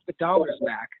 Or half the dollars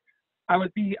back. I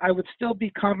would still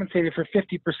be compensated for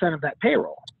 50% of that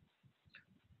payroll.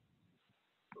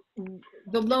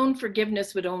 The loan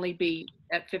forgiveness would only be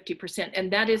at 50%.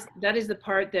 And that is the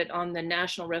part that on the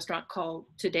National Restaurant Call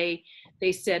today,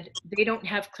 they said they don't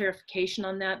have clarification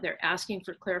on that. They're asking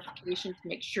for clarification to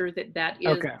make sure that that is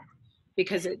okay.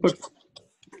 Because it.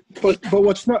 But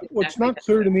what's not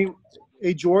clear to me,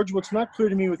 hey George, what's not clear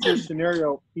to me with your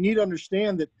scenario, you need to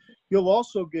understand that you'll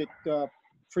also get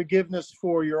forgiveness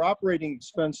for your operating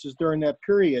expenses during that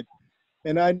period.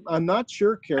 And I'm not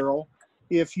sure, Carol,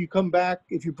 if you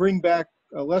bring back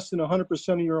less than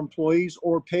 100% of your employees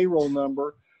or payroll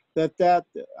number, I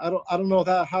don't know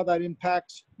how that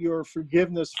impacts your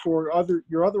forgiveness for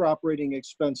your other operating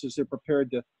expenses they're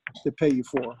prepared to pay you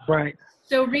for. Right.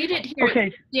 So read it here.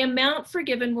 Okay. The amount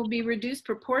forgiven will be reduced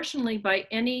proportionally by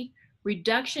any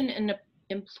reduction in the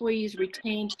employees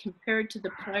retained compared to the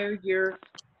prior year,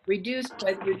 reduced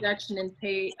by the reduction in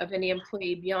pay of any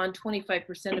employee beyond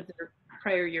 25% of their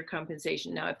prior year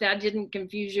compensation. Now, if that didn't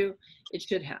confuse you, it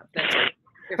should have.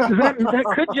 That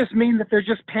could just mean that they're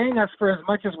just paying us for as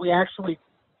much as we actually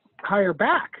hire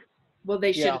back. Well,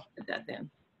 they should have said that then.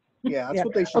 Yeah, that's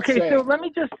what they should say. Okay, so let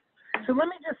me just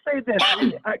say this,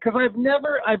 because I've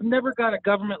never got a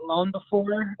government loan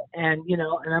before, and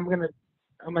I'm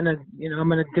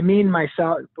gonna demean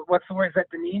myself. What's the word? Is that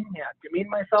demean? Yeah, demean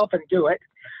myself and do it.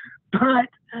 But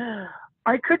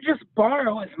I could just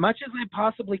borrow as much as I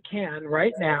possibly can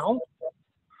right now,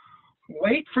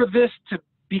 wait for this to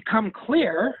become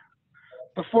clear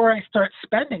before I start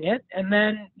spending it, and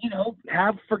then,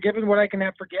 have forgiven what I can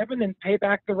have forgiven and pay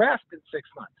back the rest in 6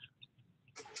 months.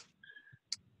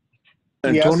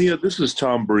 Antonia, This is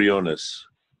Tom Briones.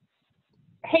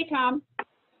 Hey, Tom.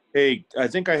 Hey, I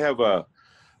think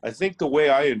the way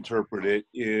I interpret it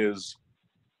is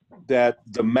that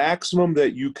the maximum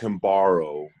that you can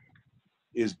borrow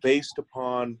is based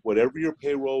upon whatever your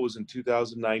payroll was in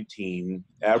 2019,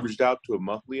 averaged out to a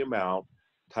monthly amount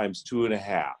times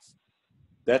 2.5.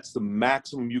 That's the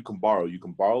maximum you can borrow. You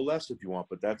can borrow less if you want,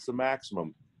 but that's the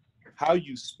maximum. How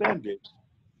you spend it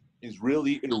is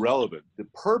really irrelevant. The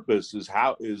purpose is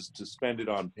to spend it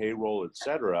on payroll,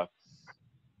 etc.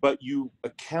 But you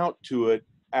account to it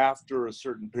after a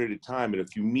certain period of time. And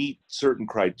if you meet certain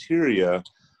criteria,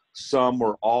 some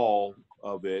or all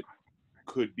of it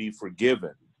could be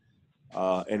forgiven.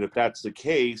 And if that's the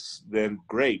case, then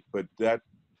great. But that,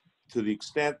 to the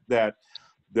extent that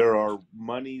there are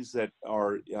monies that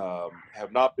are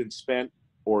have not been spent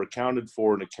or accounted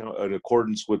for in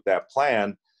accordance with that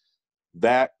plan,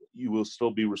 that you will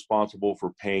still be responsible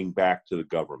for paying back to the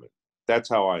government. That's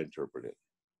how I interpret it.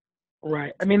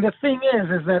 Right. I mean, the thing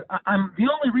is that I'm the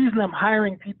only reason I'm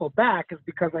hiring people back is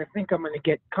because I think I'm going to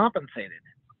get compensated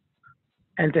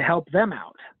and to help them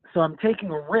out. So I'm taking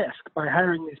a risk by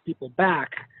hiring these people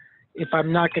back if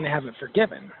I'm not going to have it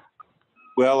forgiven.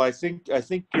 Well, I think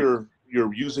you're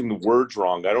using the words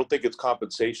wrong. I don't think it's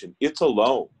compensation. It's a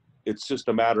loan. It's just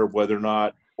a matter of whether or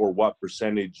not or what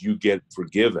percentage you get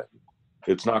forgiven.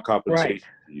 It's not compensation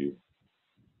to you.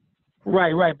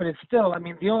 Right. But it's still, I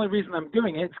mean, the only reason I'm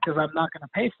doing it is because I'm not going to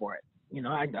pay for it.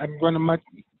 I'm going to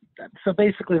So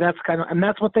basically, that's kind of, and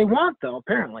that's what they want, though,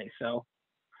 apparently. So,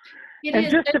 It and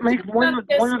is. just to And make think one about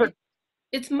this, other.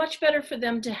 it's much better for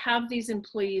them to have these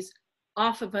employees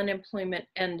off of unemployment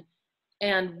and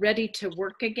ready to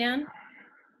work again.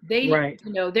 They, Right.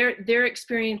 you know, they're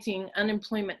experiencing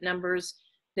unemployment numbers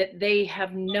that they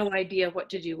have no idea what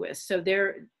to do with. So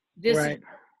this Right. is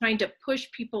trying to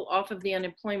push people off of the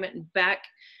unemployment and back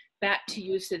to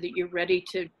you so that you're ready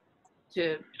to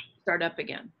start up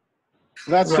again.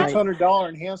 That Right. $600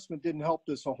 enhancement didn't help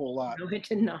this a whole lot. No, it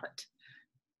did not.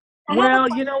 Well,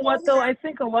 you know what, though? I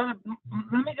think a lot of,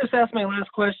 let me just ask my last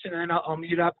question and then I'll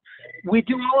mute up. We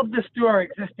do all of this through our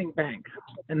existing bank,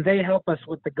 and they help us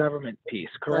with the government piece,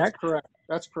 correct? That's correct.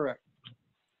 That's correct.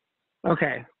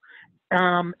 Okay.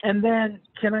 And then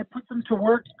can I put them to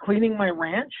work cleaning my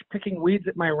ranch, picking weeds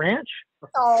at my ranch?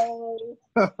 Oh.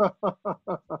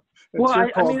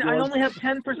 Well, I mean, I only have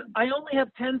 10%. I only have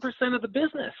 10% of the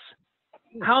business.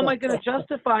 How am I going to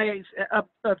justify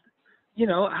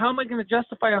how am I going to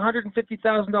justify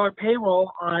 $150,000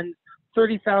 payroll on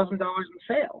 $30,000 in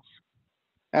sales?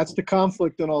 That's the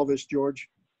conflict in all this, George.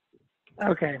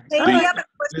 Okay. Hey, All we right. have a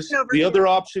question over The here. other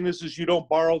option is you don't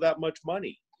borrow that much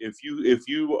money. If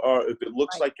it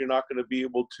looks like you're not going to be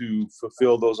able to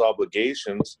fulfill those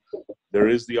obligations, there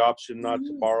is the option not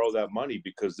to borrow that money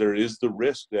because there is the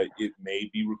risk that it may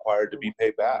be required to be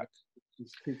paid back.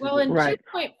 Well, and Right.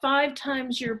 2.5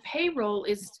 times your payroll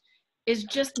is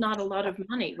just not a lot of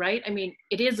money, right? I mean,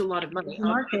 it is a lot of money, In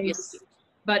our obviously, case.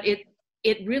 but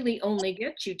it really only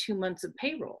gets you 2 months of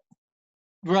payroll.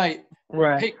 Right.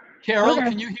 Right. Hey, Carol, Okay.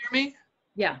 can you hear me?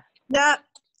 Yeah. That,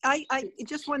 I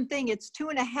just one thing, it's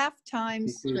 2.5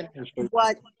 times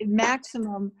what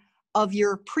maximum of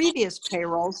your previous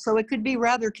payroll, so it could be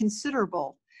rather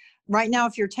considerable. Right now,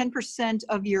 if you're 10%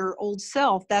 of your old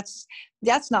self, that's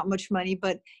not much money,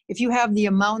 but if you have the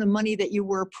amount of money that you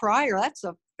were prior, that's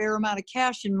a fair amount of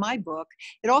cash in my book.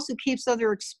 It also keeps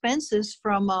other expenses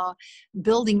from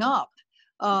building up.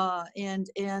 And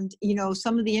you know,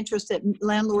 some of the interest that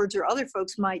landlords or other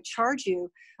folks might charge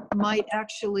you might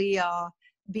actually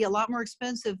be a lot more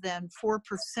expensive than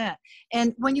 4%.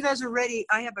 And when you guys are ready,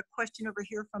 I have a question over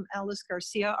here from Alice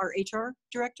Garcia, our HR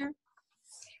director.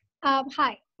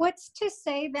 Hi. What's to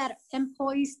say that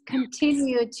employees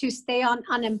continue to stay on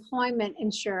unemployment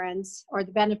insurance or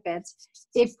the benefits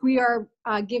if we are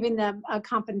giving them a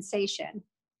compensation?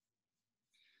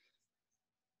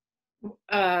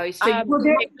 So you Well,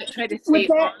 they're- try to Would stay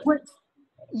that- on. would-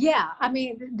 yeah, I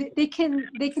mean, they can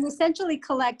essentially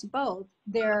collect both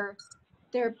their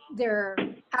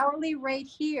hourly rate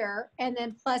here and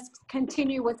then plus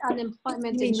continue with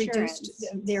unemployment You mean insurance.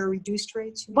 their reduced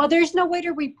rates? Well, there's no way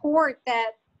to report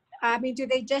that. I mean, do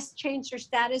they just change their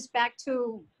status back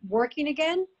to working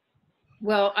again?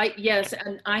 Well, yes,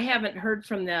 and I haven't heard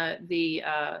from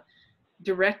the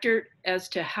director as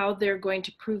to how they're going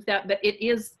to prove that, but it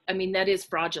is, I mean, that is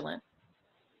fraudulent.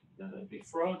 That'd be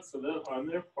fraud for them on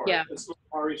their part. Yeah. It's not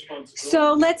our responsibility.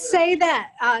 So let's say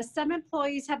that some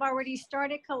employees have already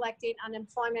started collecting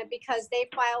unemployment because they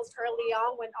filed early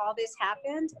on when all this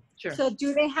happened. Sure. So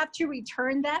do they have to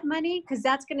return that money? Because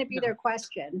that's going to be their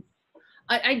question.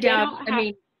 I doubt, don't I have-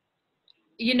 mean,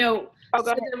 you know, Oh,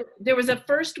 go so there was a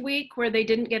first week where they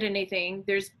didn't get anything.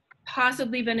 There's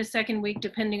possibly been a second week,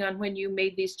 depending on when you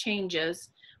made these changes,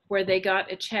 where they got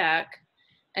a check.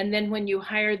 And then when you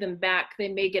hire them back, they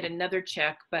may get another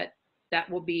check, but that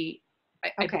will be,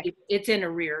 I Okay. believe it's in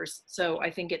arrears. So I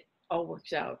think it all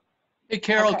works out. Hey,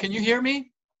 Carol, Okay. can you hear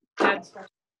me?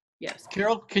 Yes.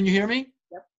 Carol, can you hear me?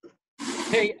 Yep.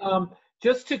 Hey,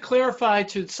 just to clarify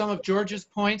to some of George's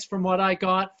points from what I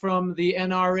got from the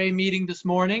NRA meeting this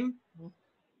morning,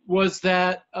 was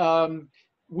that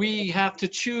we have to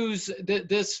choose,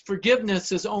 this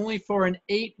forgiveness is only for an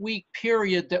 8-week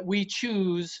period that we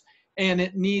choose, and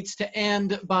it needs to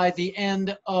end by the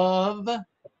end of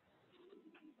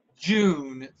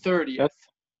June 30th.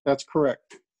 That's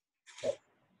correct.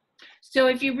 So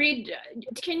if you read,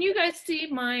 can you guys see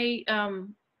my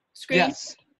screen?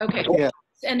 Yes. Okay. Yeah.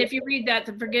 And if you read that,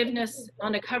 the forgiveness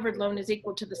on a covered loan is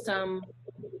equal to the sum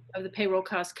of the payroll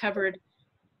costs covered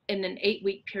in an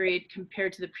 8-week period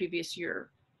compared to the previous year.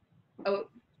 Oh,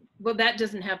 well, that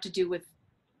doesn't have to do with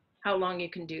how long you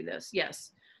can do this.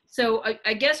 Yes. So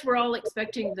I guess we're all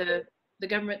expecting the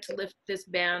government to lift this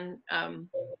ban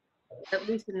at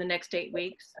least in the next 8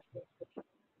 weeks.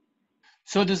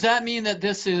 So does that mean that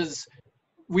this is,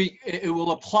 it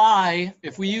will apply,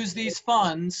 if we use these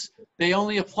funds, they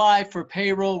only apply for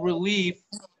payroll relief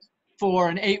for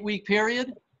an 8-week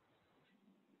period?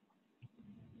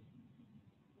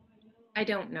 I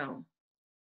don't know.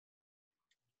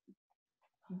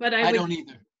 But I I would, don't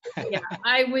either. Yeah,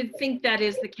 I would think that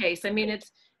is the case. I mean,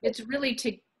 it's really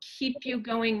to keep you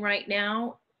going right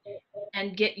now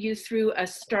and get you through a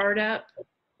startup,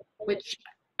 which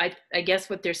I guess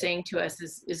what they're saying to us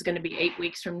is going to be 8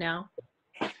 weeks from now.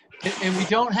 And we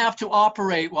don't have to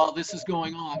operate while this is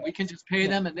going on. We can just pay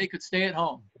them and they could stay at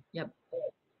home. Yep.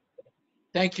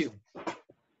 Thank you.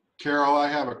 Carol, I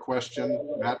have a question.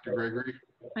 Matt DeGregory.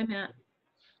 Hi, Matt.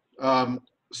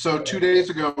 So 2 days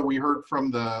ago, we heard from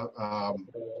the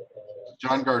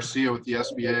John Garcia with the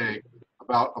SBA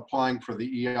about applying for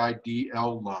the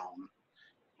EIDL loan.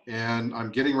 And I'm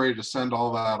getting ready to send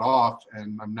all that off,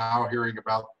 and I'm now hearing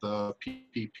about the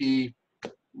PPP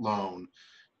loan.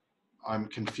 I'm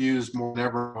confused more than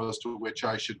ever as to which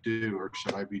I should do, or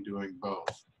should I be doing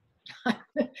both?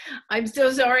 I'm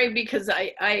so sorry, because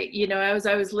as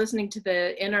I was listening to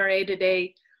the NRA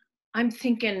today, I'm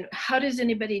thinking, how does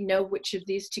anybody know which of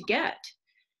these to get?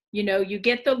 You know, you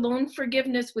get the loan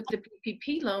forgiveness with the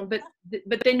PPP loan, but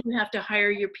then you have to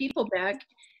hire your people back,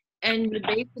 and you're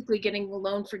basically getting the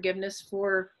loan forgiveness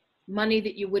for money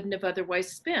that you wouldn't have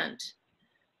otherwise spent.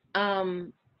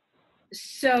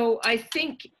 So I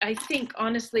think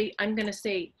honestly, I'm going to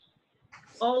say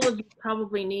all of you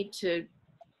probably need to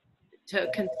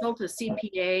consult a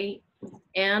CPA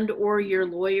and or your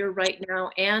lawyer right now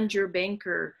and your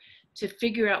banker to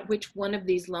figure out which one of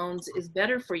these loans is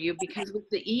better for you, because with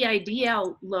the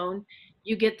EIDL loan,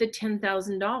 you get the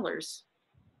 $10,000,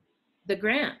 the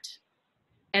grant,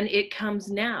 and it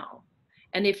comes now.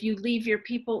 And if you leave your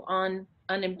people on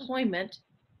unemployment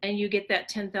and you get that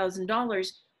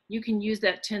 $10,000, you can use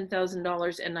that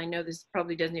 $10,000, and I know this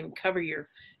probably doesn't even cover your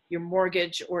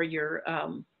mortgage or your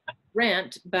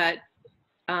rent, but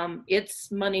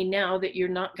it's money now that you're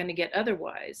not going to get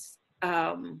otherwise.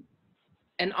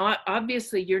 And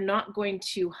obviously, you're not going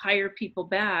to hire people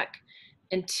back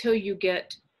until you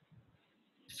get,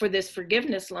 for this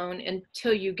forgiveness loan,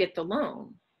 until you get the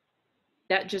loan.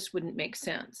 That just wouldn't make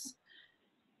sense.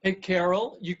 Hey,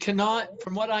 Carol, you cannot,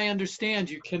 from what I understand,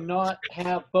 you cannot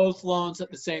have both loans at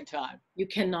the same time. You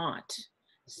cannot.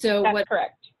 So That's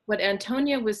correct. What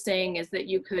Antonia was saying is that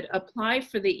you could apply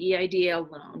for the EIDL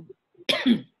loan,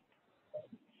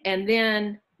 and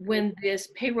then when this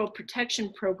payroll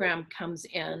protection program comes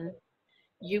in,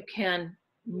 you can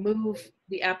move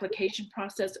the application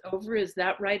process over. Is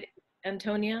that right,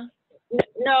 Antonia?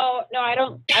 No, I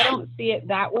don't see it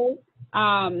that way.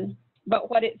 But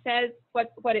what it says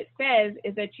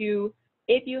is that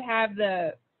if you have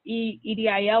the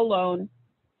EIDL loan,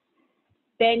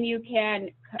 then you can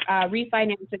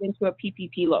refinance it into a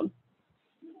PPP loan.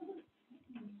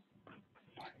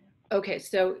 Okay,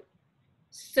 so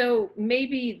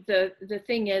maybe the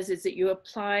thing is that you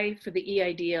apply for the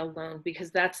EIDL loan because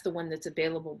that's the one that's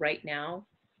available right now.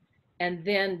 And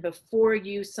then before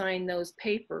you sign those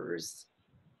papers,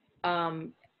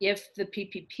 if the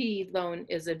PPP loan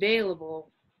is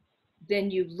available,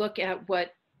 then you look at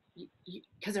what,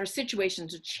 because our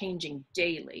situations are changing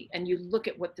daily, and you look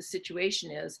at what the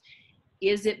situation is.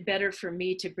 Is it better for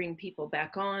me to bring people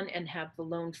back on and have the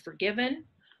loan forgiven?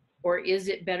 Or is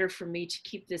it better for me to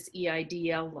keep this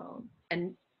EIDL loan?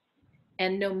 And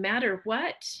no matter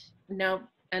what, now,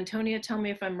 Antonia, tell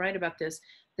me if I'm right about this,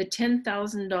 the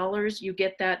 $10,000, you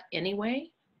get that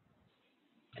anyway?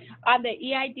 On the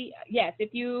EID, yes,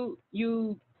 if you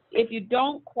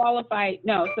don't qualify,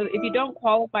 no, so if you don't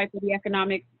qualify for the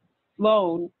economic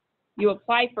loan, you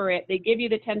apply for it, they give you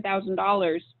the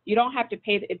 $10,000, you don't have to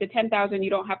pay, the $10,000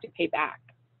 you don't have to pay back.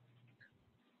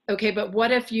 Okay, but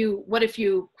what if you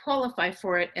qualify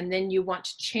for it and then you want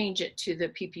to change it to the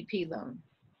PPP loan?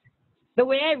 The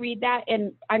way I read that,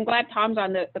 and I'm glad Tom's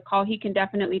on the call, he can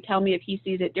definitely tell me if he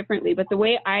sees it differently, but the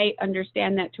way I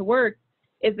understand that to work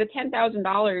is the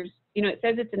 $10,000, it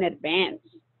says it's an advance.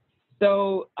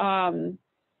 So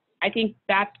I think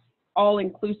that's all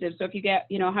inclusive. So if you get,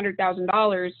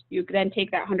 $100,000, you could then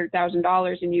take that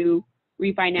 $100,000 and you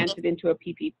refinance it into a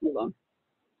PPP loan.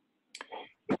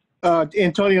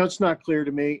 Antonio, it's not clear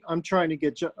to me. I'm trying to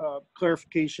get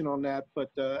clarification on that,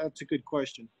 but that's a good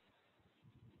question.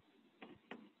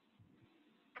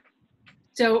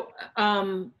 So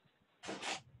I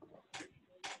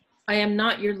am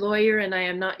not your lawyer and I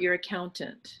am not your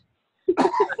accountant.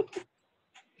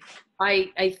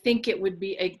 I think it would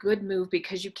be a good move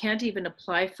because you can't even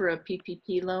apply for a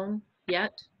PPP loan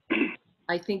yet.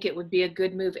 I think it would be a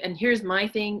good move. And here's my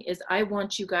thing is I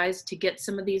want you guys to get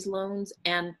some of these loans,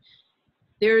 and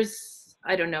there's,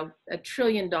 I don't know, $1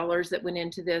 trillion that went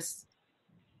into this,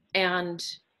 and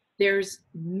there's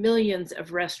millions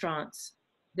of restaurants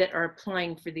that are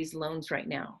applying for these loans right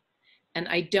now. And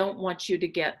I don't want you to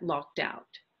get locked out.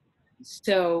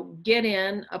 So get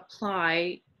in,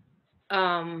 apply,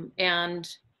 and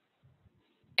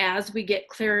as we get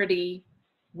clarity,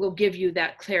 we'll give you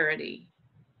that clarity.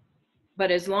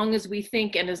 But as long as we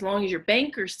think, and as long as your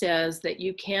banker says that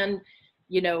you can,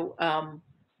 you know,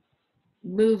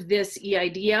 move this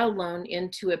EIDL loan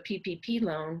into a PPP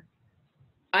loan,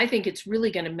 I think it's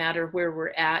really going to matter where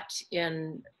we're at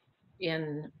in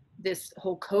this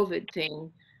whole COVID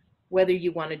thing, whether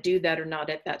you want to do that or not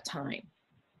at that time.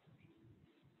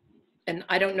 And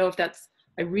I don't know if that's,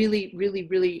 I really, really,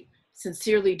 really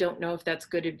sincerely don't know if that's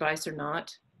good advice or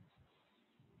not.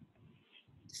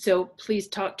 So please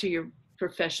talk to your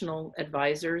professional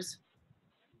advisors.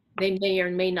 They may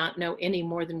or may not know any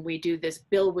more than we do. This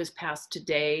bill was passed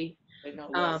today. They know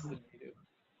less than we do.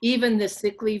 Even the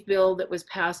sick leave bill that was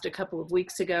passed a couple of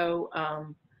weeks ago,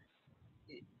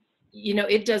 you know,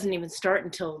 it doesn't even start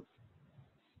until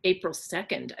April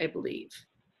 2nd, I believe,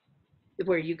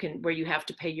 where you have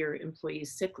to pay your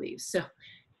employees sick leave. So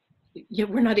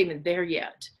we're not even there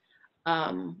yet.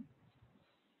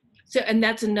 So, and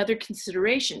that's another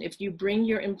consideration. If you bring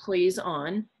your employees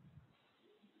on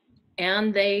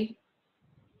and they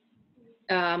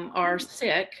are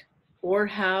sick or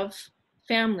have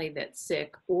family that's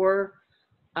sick, or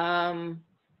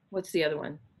what's the other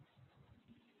one?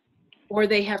 Or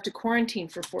they have to quarantine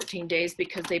for 14 days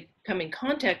because they come in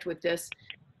contact with this,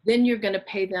 then you're going to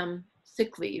pay them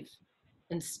sick leave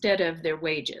instead of their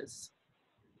wages.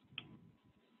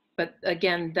 But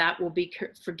again, that will be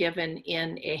forgiven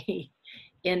in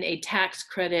a tax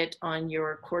credit on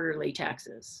your quarterly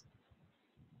taxes.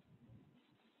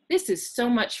 This is so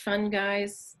much fun,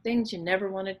 guys. Things you never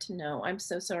wanted to know. I'm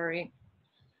so sorry.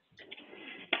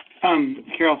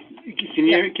 Carol,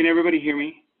 can everybody hear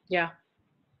me? Yeah.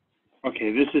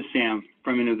 Okay, this is Sam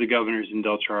from Inn of the Governors in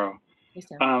Del Charro. Hey,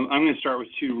 Sam. I'm going to start with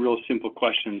two real simple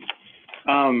questions.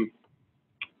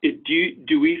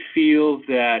 Do we feel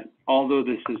that although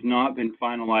this has not been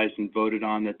finalized and voted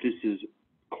on, that this is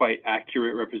quite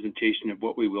accurate representation of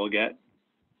what we will get?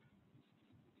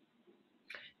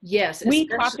 Yes. We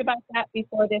talked about that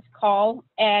before this call,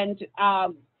 and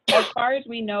as far as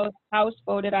we know, the House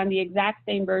voted on the exact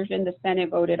same version the Senate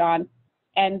voted on,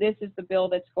 and this is the bill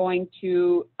that's going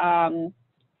to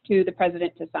the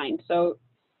president to sign. So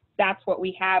that's what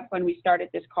we have when we started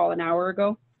this call an hour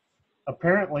ago.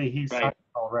 Apparently, he signed it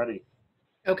already.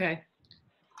 Okay.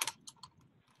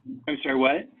 I'm sorry,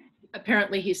 what?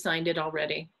 Apparently, he signed it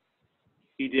already.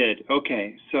 He did.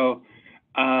 Okay, so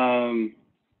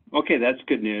okay, that's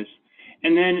good news.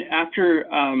 And then after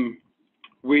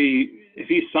if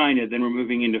he signed it, then we're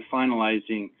moving into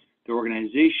finalizing the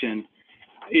organization.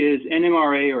 Is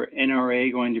NMRA or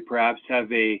NRA going to perhaps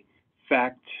have a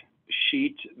fact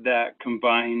sheet that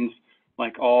combines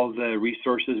like all the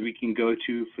resources we can go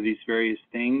to for these various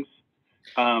things?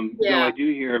 Though I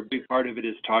do hear a big part of it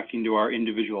is talking to our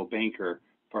individual banker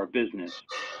for our business.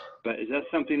 But is that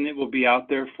something that will be out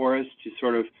there for us to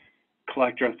sort of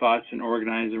collect our thoughts and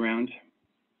organize around?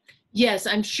 Yes,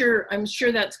 I'm sure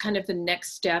that's kind of the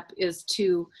next step is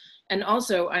to, and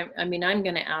also, I mean, I'm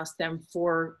going to ask them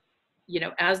for, you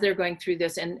know, as they're going through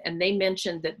this, and they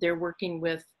mentioned that they're working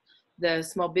with the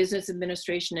Small Business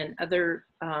Administration and other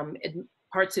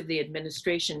parts of the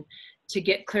administration to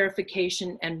get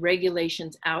clarification and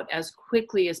regulations out as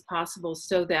quickly as possible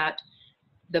so that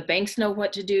the banks know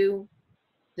what to do,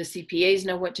 the CPAs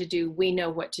know what to do, we know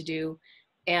what to do.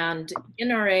 And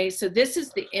NRA, so this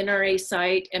is the NRA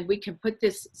site, and we can put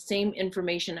this same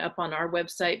information up on our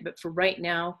website, but for right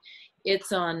now,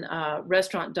 it's on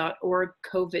restaurant.org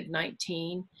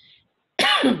COVID-19.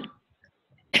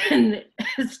 And,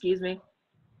 excuse me.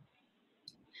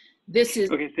 This is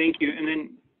okay. Thank you. And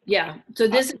then yeah. So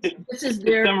this is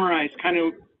their summarize. Kind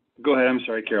of. Go ahead. I'm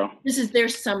sorry, Carol. This is their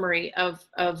summary of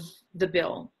the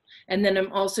bill, and then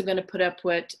I'm also going to put up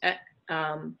what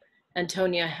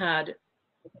Antonia had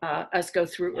us go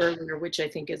through earlier, which I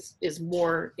think is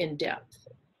more in depth.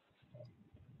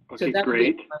 Okay, so that's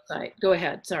great. Website. Go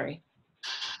ahead. Sorry.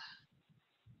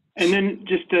 And then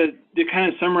just to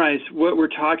kind of summarize what we're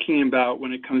talking about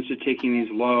when it comes to taking these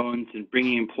loans and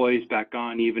bringing employees back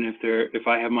on, even if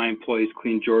I have my employees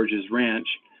clean George's ranch,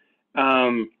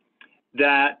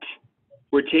 that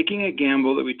we're taking a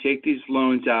gamble that we take these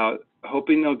loans out,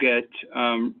 hoping they'll get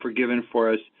forgiven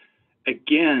for us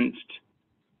against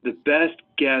the best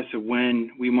guess of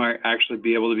when we might actually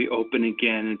be able to be open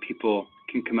again and people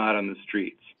can come out on the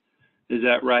streets. Is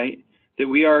that right? That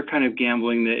we are kind of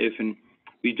gambling that if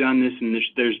we've done this and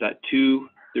there's that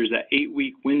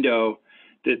 8-week window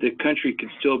that the country could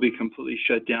still be completely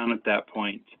shut down at that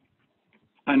point.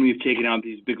 And we've taken out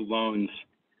these big loans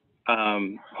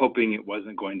hoping it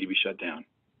wasn't going to be shut down.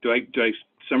 Do I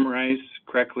summarize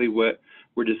correctly what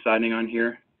we're deciding on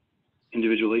here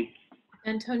individually?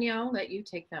 Antonia, I'll let you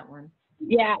take that one.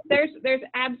 Yeah, there's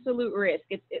absolute risk.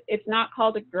 It's not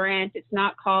called a grant. It's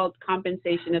not called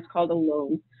compensation. It's called a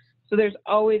loan. So there's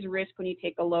always risk when you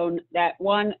take a loan.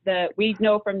 We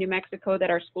know from New Mexico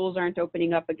that our schools aren't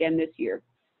opening up again this year.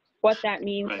 What that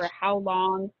means for how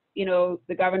long,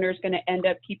 the governor's going to end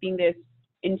up keeping this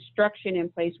instruction in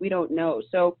place, we don't know.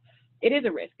 So it is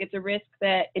a risk. It's a risk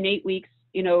that in 8 weeks,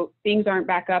 things aren't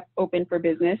back up open for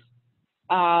business.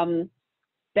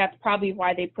 That's probably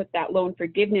why they put that loan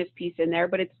forgiveness piece in there.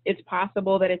 But it's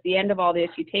possible that at the end of all this,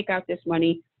 you take out this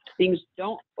money, things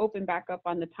don't open back up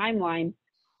on the timeline,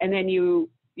 and then you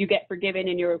get forgiven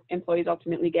and your employees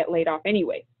ultimately get laid off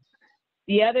anyway.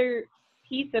 The other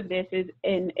piece of this is,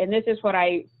 and this is what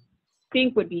I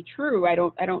think would be true. I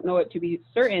don't know it to be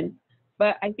certain,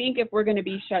 but I think if we're going to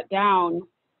be shut down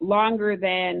longer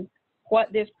than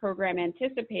what this program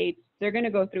anticipates, they're going to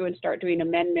go through and start doing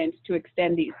amendments to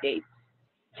extend these dates.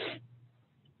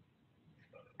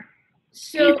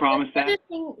 So can you promise that?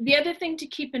 The other thing to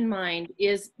keep in mind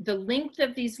is the length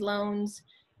of these loans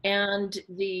and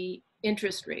the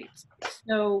interest rates.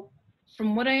 So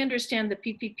from what I understand, the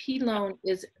PPP loan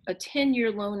is a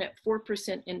 10-year loan at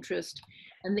 4% interest,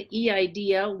 and the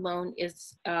EIDL loan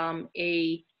is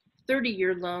a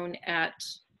 30-year loan at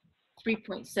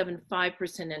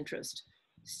 3.75% interest.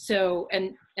 So,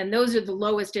 and those are the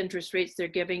lowest interest rates they're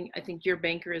giving. I think your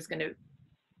banker is going to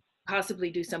possibly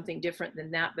do something different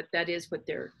than that, but that is what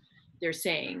they're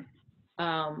saying.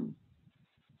 And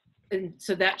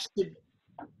so that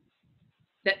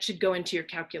should go into your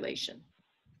calculation.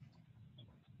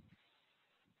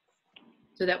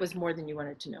 So that was more than you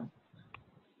wanted to know.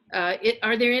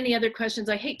 Are there any other questions?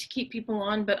 I hate to keep people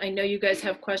on, but I know you guys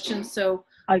have questions. So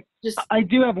I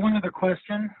do have one other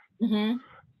question.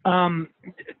 Mm-hmm.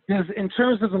 In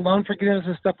terms of the loan forgiveness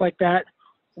and stuff like that,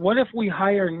 what if we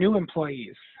hire new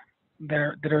employees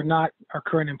that are not our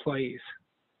current employees?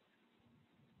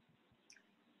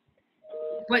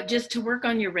 What, just to work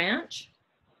on your ranch?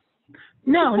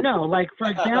 No. Like for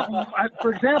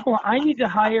example, I need to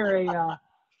hire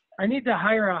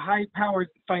a high-powered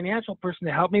financial person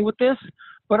to help me with this,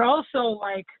 but also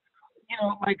like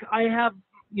I have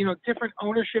different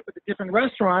ownership at the different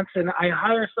restaurants, and I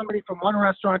hire somebody from one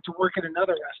restaurant to work at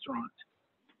another restaurant.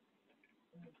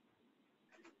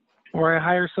 Or I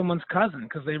hire someone's cousin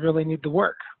because they really need the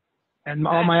work. And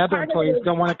all my other employees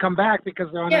don't want to come back because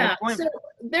they're on unemployment. So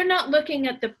they're not looking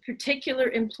at the particular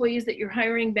employees that you're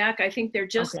hiring back. I think they're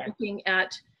just looking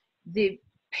at the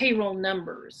payroll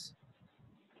numbers.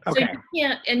 Okay.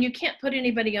 So you can't put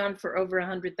anybody on for over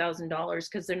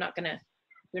 $100,000 because they're not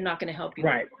gonna help you.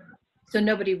 Right. So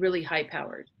nobody really high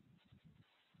powered.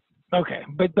 Okay,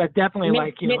 but definitely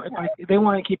if they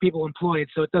want to keep people employed,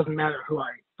 so it doesn't matter if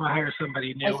I hire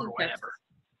somebody new or whatever.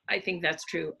 I think that's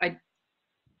true.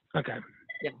 Okay.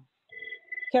 Yeah.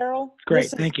 Carol? Great,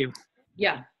 thank you.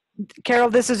 Yeah. Carol,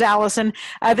 this is Allison.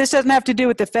 This doesn't have to do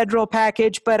with the federal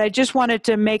package, but I just wanted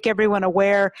to make everyone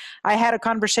aware. I had a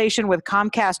conversation with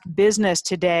Comcast Business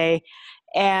today,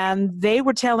 and they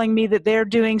were telling me that they're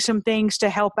doing some things to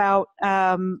help out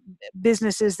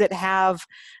businesses that have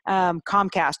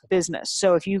Comcast Business.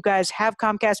 So if you guys have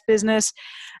Comcast Business,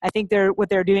 I think what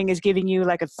they're doing is giving you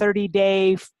like a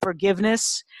 30-day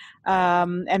forgiveness.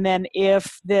 And then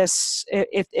if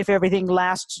everything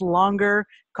lasts longer,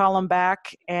 call them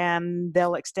back and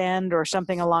they'll extend or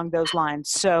something along those lines.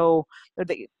 So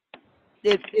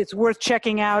it's worth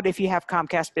checking out if you have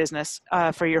Comcast Business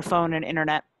for your phone and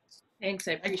internet. Thanks,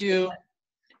 I appreciate that.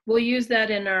 We'll use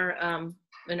that in our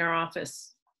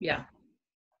office. Yeah.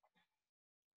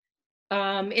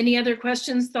 Any other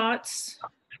questions, thoughts?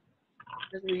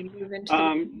 As we move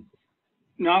into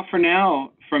not for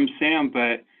now from Sam,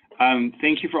 but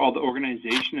thank you for all the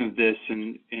organization of this,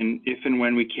 and if and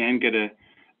when we can get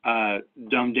a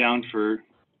dumbed down for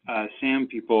Sam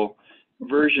people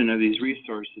version of these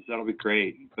resources, that'll be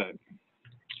great. But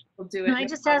we'll do it. Can I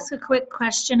just ask a quick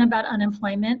question about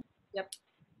unemployment? Yep.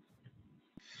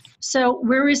 So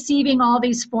we're receiving all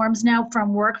these forms now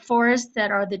from Workforce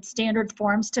that are the standard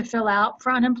forms to fill out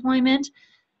for unemployment.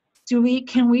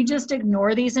 Can we just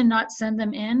ignore these and not send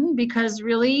them in? Because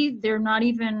really they're not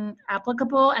even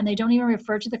applicable and they don't even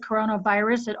refer to the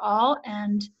coronavirus at all.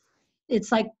 And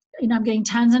it's like, I'm getting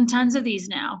tons and tons of these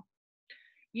now.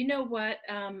 You know what,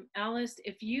 Alice,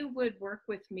 if you would work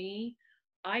with me,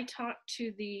 I talked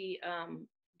to the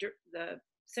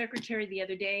secretary the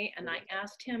other day, and I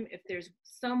asked him if there's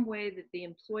some way that the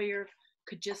employer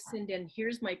could just send in,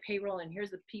 here's my payroll and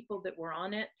here's the people that were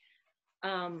on it.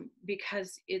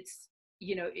 because it's,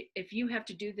 you know, if you have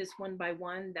to do this one by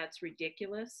one, that's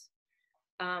ridiculous.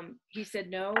 He said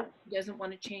no, he doesn't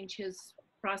want to change his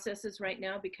processes right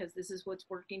now because this is what's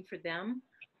working for them.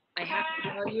 I have to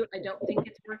tell you, I don't think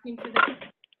it's working for them,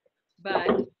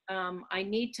 but I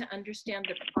need to understand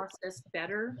the process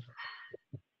better.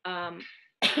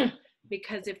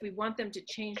 Because if we want them to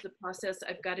change the process,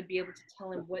 I've got to be able to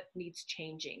tell him what needs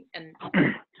changing. And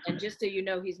just so you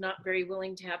know, he's not very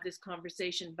willing to have this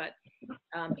conversation, but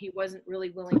he wasn't really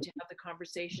willing to have the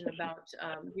conversation about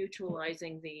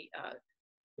mutualizing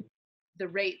the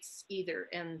rates either.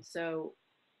 And so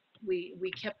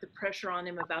we kept the pressure on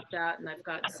him about that. And I've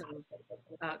got some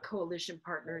coalition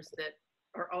partners that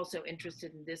are also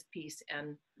interested in this piece.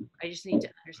 And I just need to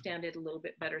understand it a little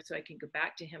bit better so I can go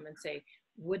back to him and say,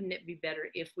 wouldn't it be better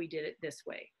if we did it this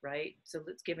way, right? So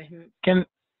let's give him. Can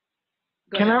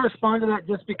I respond to that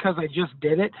just because I just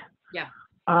did it? Yeah.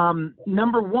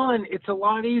 Number one, it's a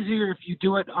lot easier if you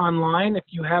do it online, if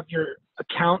you have your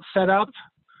account set up.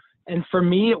 And for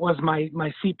me, it was my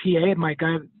CPA, my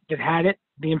guy that had it,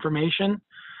 the information.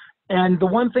 And the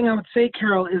one thing I would say,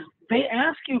 Carol, is they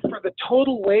ask you for the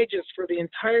total wages for the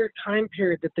entire time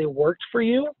period that they worked for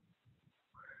you.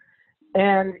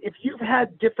 And if you've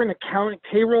had different accounting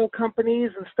payroll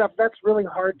companies and stuff, that's really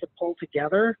hard to pull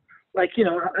together. Like, you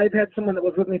know, I've had someone that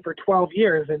was with me for 12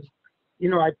 years and, you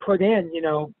know, I put in, you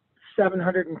know,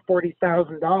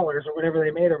 $740,000 or whatever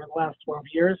they made over the last 12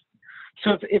 years.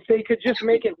 So if they could just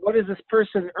make it, what has this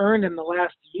person earned in the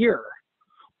last year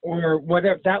or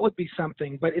whatever, that would be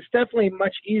something. But it's definitely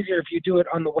much easier if you do it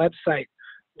on the website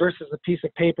versus a piece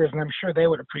of papers, and I'm sure they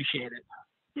would appreciate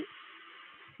it.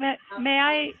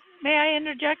 May I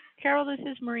interject, Carol? This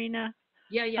is Marina.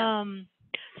 Yeah.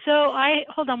 So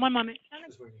hold on one moment.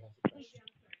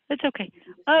 It's okay.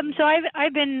 So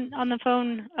I've been on the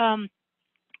phone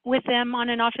with them on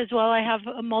and off as well. I have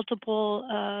a multiple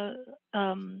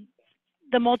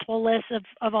lists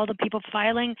of all the people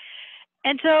filing,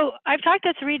 and so I've talked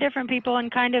to 3 different people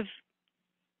and kind of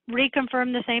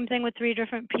reconfirmed the same thing with 3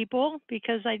 different people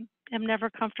because I am never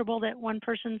comfortable that one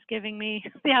person's giving me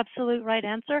the absolute right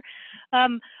answer.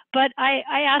 But I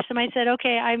asked them, I said,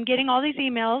 okay, I'm getting all these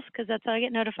emails because that's how I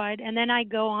get notified. And then I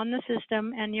go on the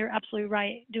system and you're absolutely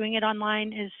right. Doing it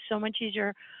online is so much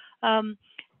easier. And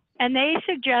they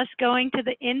suggest going to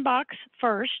the inbox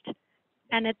first.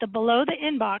 And below the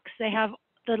inbox, they have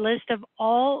the list of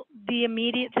all the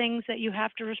immediate things that you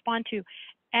have to respond to.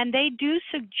 And they do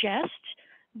suggest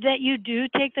that you do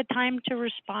take the time to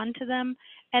respond to them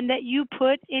and that you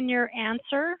put in your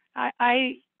answer.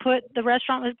 I put the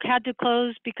restaurant had to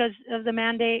close because of the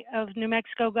mandate of New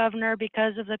Mexico governor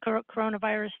because of the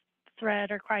coronavirus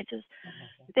threat or crisis.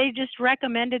 They just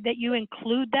recommended that you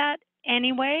include that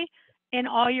anyway in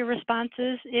all your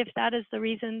responses if that is the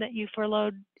reason that you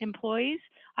furloughed employees.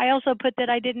 I also put that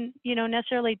I didn't,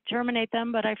 necessarily terminate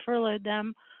them, but I furloughed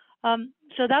them.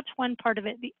 So that's one part of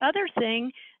it. The other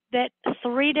thing that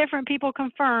 3 different people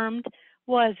confirmed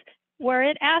was where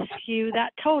it asks you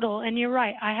that total, and you're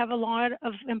right, I have a lot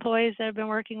of employees that have been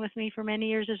working with me for many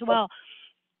years as well.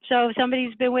 So if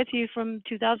somebody's been with you from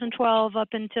 2012 up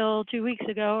until 2 weeks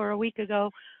ago or a week ago,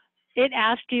 it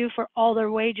asked you for all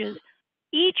their wages.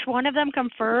 Each one of them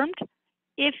confirmed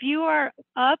if you are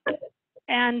up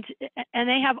and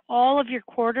they have all of your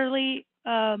quarterly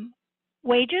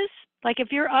wages, like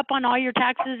if you're up on all your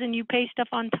taxes and you pay stuff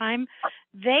on time,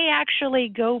 they actually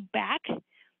go back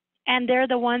and they're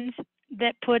the ones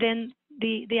that put in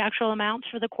the actual amounts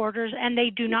for the quarters, and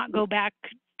they do not go back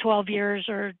 12 years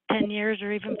or 10 years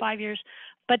or even 5 years,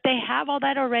 but they have all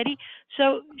that already.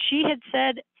 So she had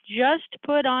said, just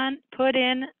put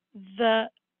in the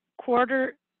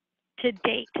quarter to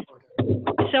date.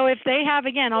 So if they have,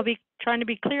 again, I'll be trying to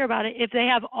be clear about it.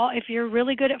 If you're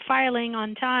really good at filing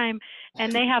on time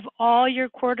and they have all your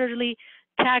quarterly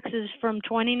taxes from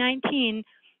 2019,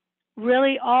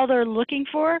 really all they're looking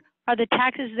for are the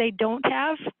taxes they don't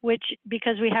have, which,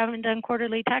 because we haven't done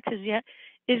quarterly taxes yet,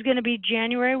 is going to be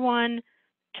January 1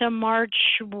 to March,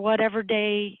 whatever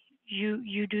day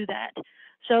you do that.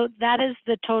 So that is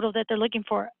the total that they're looking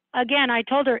for. Again, I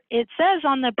told her, it says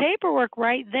on the paperwork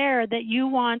right there that you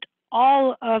want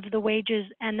all of the wages,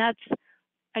 and that's,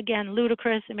 again,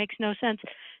 ludicrous. It makes no sense.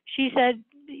 She said,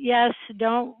 yes,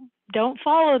 don't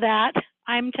follow that.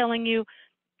 I'm telling you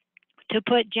to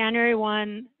put January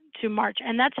 1 to March.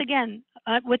 And that's, again,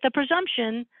 with the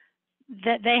presumption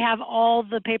that they have all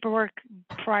the paperwork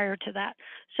prior to that.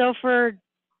 So for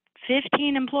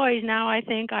 15 employees now, I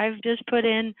think I've just put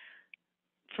in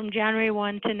from January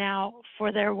 1 to now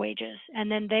for their wages.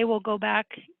 And then they will go back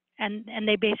and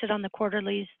they base it on the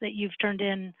quarterlies that you've turned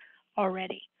in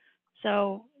already.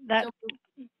 So that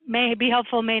may be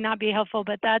helpful, may not be helpful,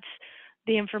 but that's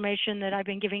the information that I've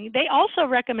been giving. They also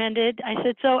recommended, I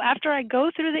said, so after I go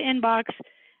through the inbox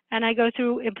and I go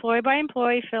through employee by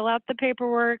employee, fill out the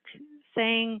paperwork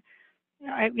saying,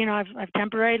 I've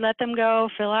temporarily let them go,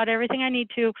 fill out everything I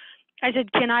need to. I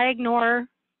said, can I ignore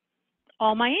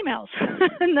all my emails?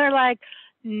 And they're like,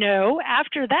 no,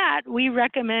 after that, we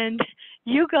recommend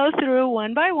you go through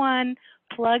one by one,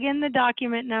 plug in the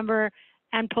document number,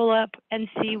 and pull up and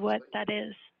see what that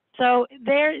is. So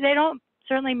they don't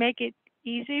certainly make it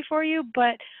easy for you,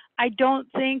 but I don't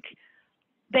think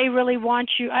they really want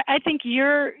you. I think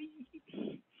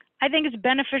it's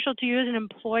beneficial to you as an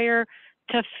employer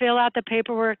to fill out the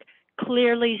paperwork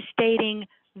clearly stating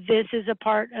this is a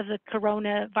part of the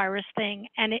coronavirus thing,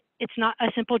 and it's not a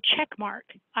simple check mark.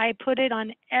 I put it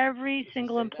on every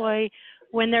single employee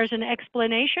when there's an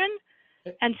explanation,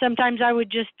 and sometimes I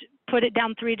would just put it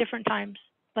down 3 different times,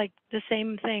 like the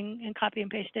same thing, and copy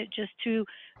and paste it, just to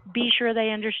be sure they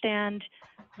understand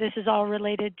this is all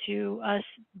related to us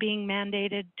being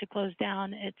mandated to close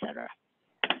down, et cetera.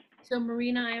 So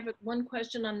Marina, I have one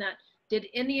question on that. Did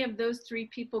any of those 3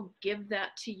 people give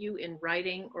that to you in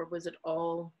writing, or was it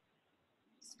all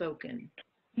spoken?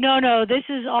 No, this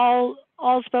is all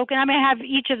spoken. I mean, I have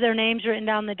each of their names written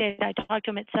down the day I talked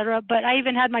to them, et cetera, but I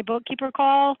even had my bookkeeper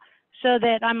call so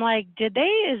that I'm like, is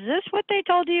this what they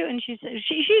told you? And she's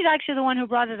actually the one who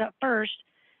brought it up first.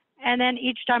 And then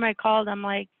each time I called, I'm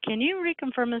like, can you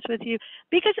reconfirm this with you?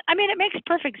 Because, I mean, it makes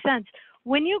perfect sense.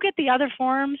 When you get the other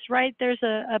forms, right, there's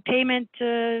a payment,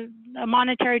 a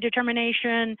monetary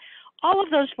determination, all of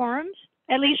those forms,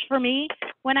 at least for me,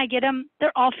 when I get them,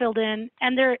 they're all filled in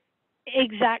and they're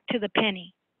exact to the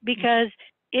penny because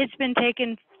it's been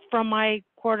taken from my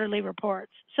quarterly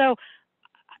reports. So,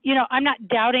 I'm not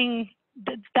doubting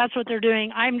that that's what they're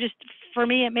doing. For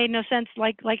me, it made no sense.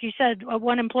 Like you said,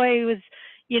 one employee was,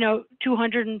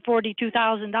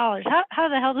 $242,000. How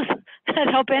the hell does that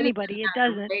help anybody? It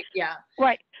doesn't. Yeah.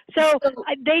 Right. So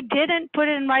they didn't put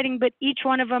it in writing, but each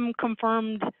one of them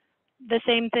confirmed the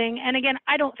same thing. And again,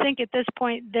 I don't think at this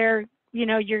point we're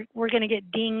going to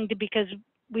get dinged because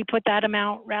we put that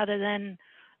amount rather than,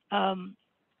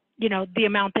 the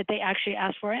amount that they actually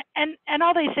asked for. And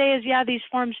all they say is, yeah, these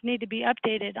forms need to be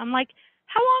updated. I'm like,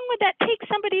 how long would that take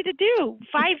somebody to do?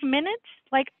 5 minutes?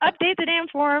 Like, update the damn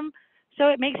form so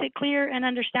it makes it clear and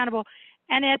understandable.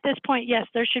 And at this point, yes,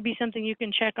 there should be something you can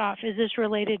check off. Is this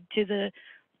related to the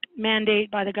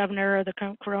mandate by the governor or the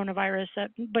coronavirus?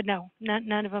 But no,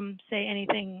 none of them say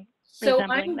anything So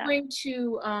resembling I'm that. going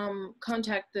to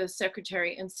contact the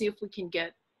secretary and see if we can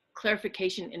get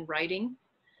clarification in writing.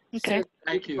 Okay. So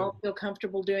I all feel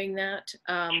comfortable doing that.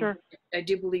 Sure. I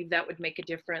do believe that would make a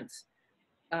difference.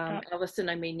 Allison,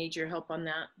 I may need your help on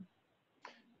that.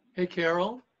 Hey,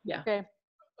 Carol. Yeah. Okay.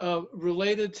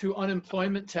 Related to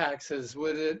unemployment taxes,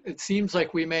 it seems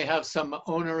like we may have some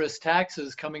onerous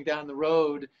taxes coming down the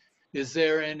road. Is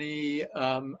there any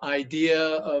idea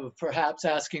of perhaps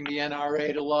asking the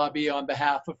NRA to lobby on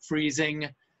behalf of freezing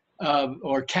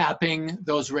or capping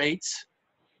those rates?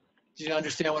 Do you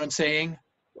understand what I'm saying?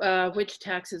 Which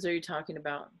taxes are you talking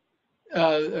about?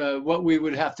 What we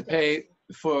would have to pay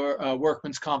for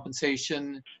workman's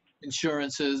compensation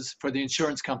insurances for the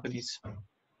insurance companies.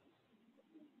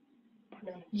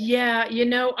 Yeah,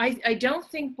 I don't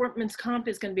think workman's comp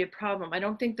is going to be a problem. I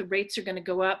don't think the rates are going to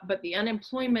go up, but the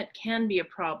unemployment can be a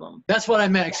problem. That's what I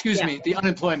meant. Excuse me. The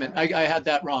unemployment. I had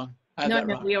that wrong. No,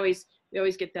 we always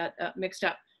get that mixed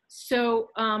up. So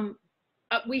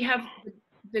we have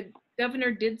the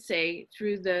governor did say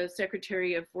through the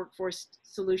Secretary of Workforce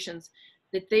Solutions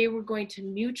that they were going to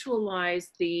mutualize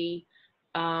the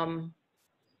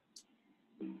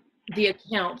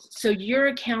account. So your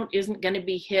account isn't going to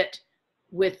be hit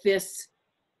with this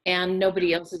and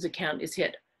nobody else's account is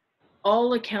hit.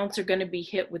 All accounts are going to be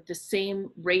hit with the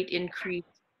same rate increase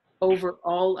over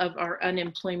all of our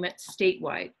unemployment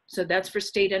statewide. So that's for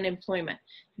state unemployment.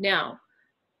 Now,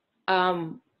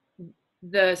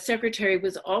 the secretary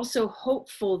was also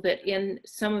hopeful that in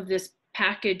some of this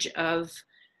package of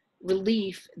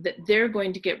relief that they're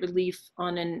going to get relief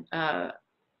on a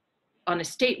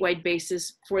statewide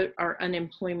basis for our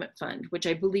unemployment fund, which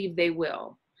I believe they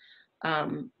will.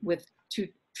 With $2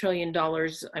 trillion,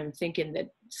 I'm thinking that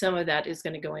some of that is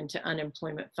going to go into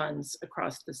unemployment funds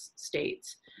across the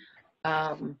states.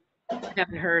 I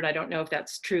haven't heard, I don't know if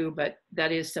that's true, but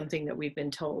that is something that we've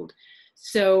been told.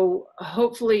 So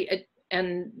hopefully,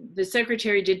 and the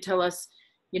secretary did tell us,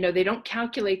 they don't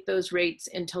calculate those rates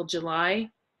until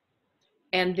July,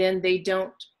 and then they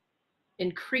don't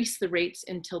increase the rates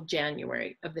until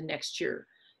January of the next year.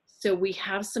 So we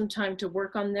have some time to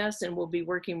work on this, and we'll be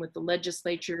working with the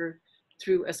legislature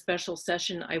through a special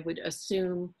session, I would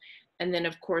assume. And then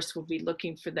of course, we'll be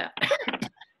looking for that,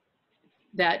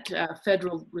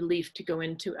 federal relief to go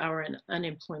into our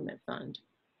unemployment fund.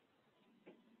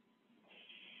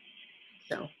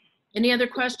 So any other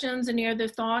questions, any other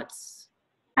thoughts?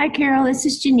 Hi, Carol, this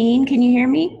is Janine. Can you hear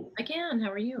me? I can,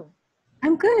 how are you?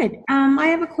 I'm good. I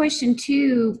have a question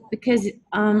too, because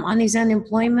on these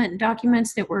unemployment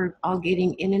documents that we're all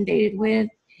getting inundated with,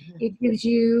 it gives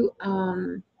you,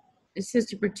 it says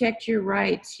to protect your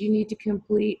rights, you need to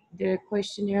complete the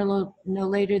questionnaire no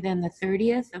later than the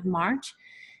 30th of March.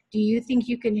 Do you think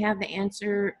you can have the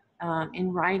answer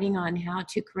in writing on how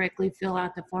to correctly fill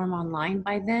out the form online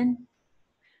by then?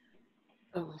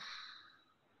 Oh.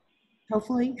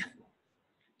 Hopefully.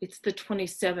 It's the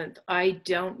 27th. I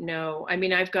don't know. I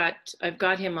mean, I've got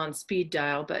him on speed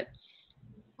dial, but.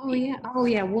 Oh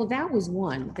yeah. Well, that was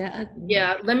one.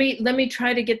 Yeah, let me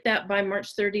try to get that by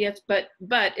March 30th. But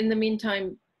in the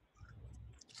meantime,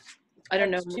 I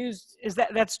don't know.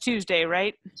 That's Tuesday,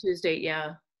 right? Tuesday,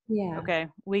 yeah. Yeah. Okay,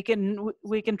 we can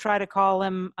try to call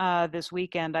him this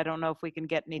weekend. I don't know if we can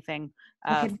get anything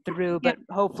through, but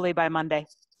hopefully by Monday.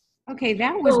 Okay,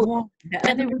 that was one.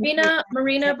 And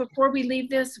Marina, before we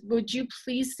leave this, would you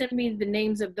please send me the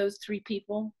names of those 3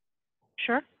 people?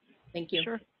 Sure. Thank you.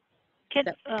 Sure.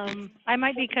 I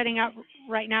might be cutting out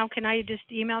right now. Can I just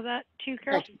email that to you,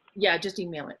 Carol? Yeah, just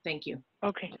email it. Thank you.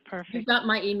 Okay, perfect. You've got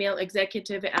my email,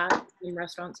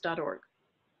 executive@restaurants.org.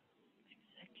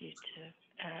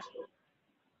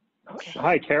 Okay.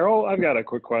 Hi, Carol. I've got a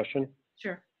quick question.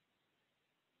 Sure.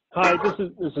 Hi, this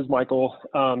is Michael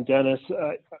Dennis.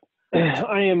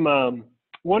 I am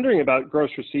wondering about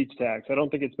gross receipts tax. I don't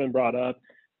think it's been brought up.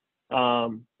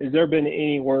 Has there been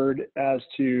any word as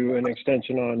to an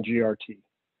extension on GRT?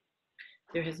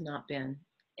 There has not been,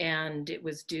 and it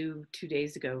was due 2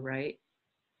 days ago, right?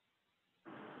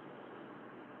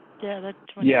 Yeah, that's.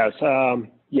 Yes,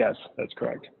 yes, that's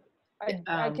correct.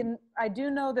 I do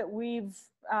know that we've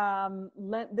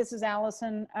this is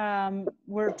Allison.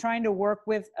 We're trying to work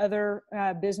with other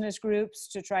business groups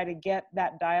to try to get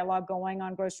that dialogue going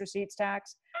on gross receipts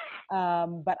tax.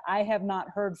 But I have not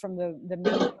heard from the main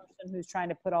person who's trying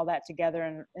to put all that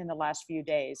together in the last few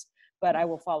days, but I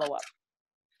will follow up.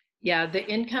 Yeah, the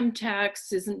income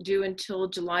tax isn't due until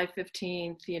July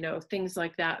 15th, you know, things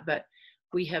like that, but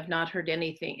we have not heard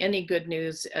any good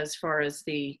news as far as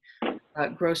the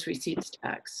gross receipts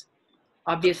tax.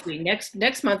 Obviously,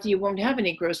 next month you won't have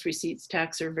any gross receipts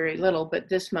tax or very little, but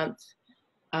this month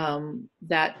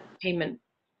that payment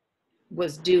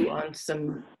was due on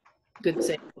some good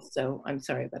sales. So I'm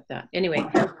sorry about that. Anyway.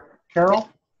 Carol?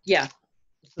 Yeah.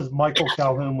 This is Michael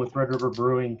Calhoun with Red River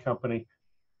Brewing Company.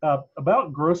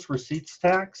 About gross receipts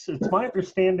tax, it's my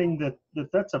understanding that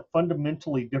that's a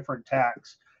fundamentally different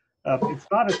tax. It's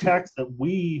not a tax that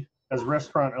we as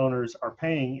restaurant owners are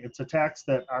paying. It's a tax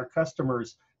that our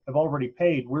customers have already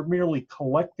paid. We're merely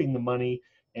collecting the money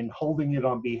and holding it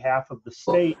on behalf of the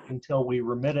state until we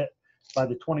remit it by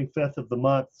the 25th of the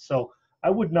month. So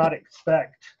I would not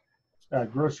expect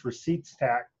gross receipts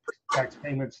tax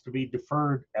payments to be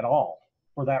deferred at all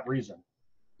for that reason.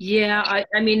 Yeah,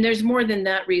 I mean, there's more than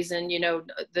that reason. You know,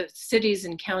 the cities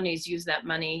and counties use that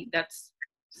money. That's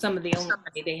some of the only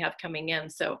money they have coming in.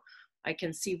 So I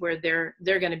can see where they're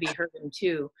going to be hurting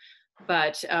too.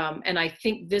 But, and I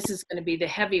think this is going to be the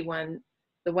heavy one,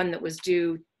 the one that was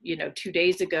due, you know, 2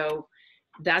 days ago.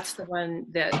 That's the one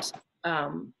that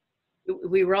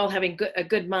we were all having a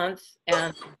good month,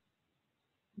 and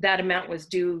that amount was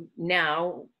due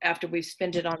now after we've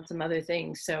spent it on some other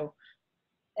things. So.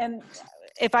 And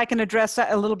if I can address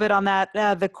a little bit on that,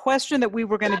 the question that we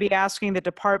were going to be asking the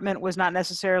department was not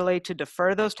necessarily to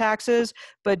defer those taxes,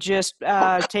 but just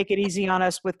take it easy on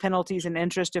us with penalties and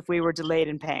interest if we were delayed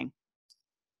in paying.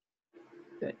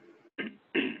 Good.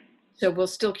 So we'll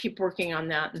still keep working on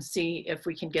that and see if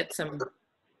we can get some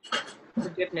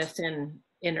forgiveness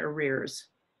in arrears.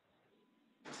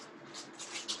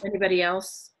 Anybody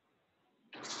else?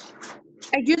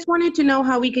 I just wanted to know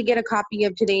how we could get a copy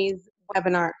of today's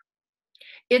webinar.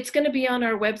 It's going to be on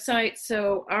our website.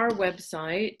 So our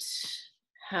website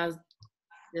has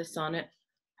this on it.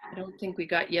 I don't think we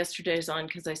got yesterday's on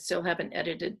because I still haven't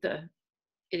edited the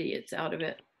idiots out of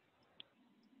it.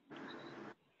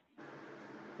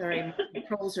 Sorry, my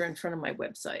controls are in front of my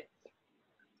website.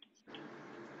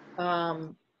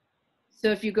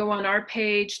 So if you go on our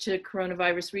page to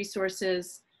coronavirus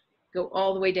resources, go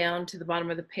all the way down to the bottom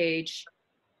of the page.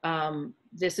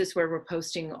 This is where we're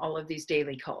posting all of these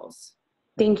daily calls.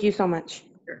 Thank you so much.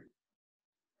 Sure.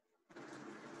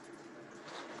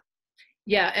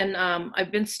 Yeah, and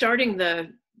I've been starting the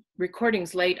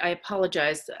recordings late. I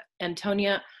apologize.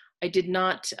 Antonia, I did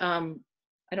not,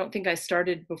 I don't think I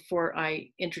started before I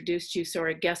introduced you. So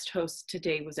our guest host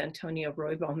today was Antonia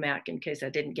Roybal-Mack, in case I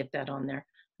didn't get that on there.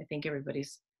 I think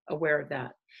everybody's aware of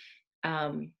that.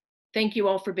 Thank you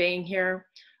all for being here.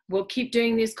 We'll keep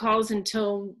doing these calls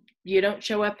until you don't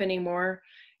show up anymore,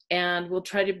 and we'll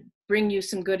try to bring you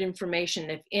some good information.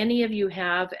 If any of you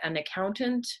have an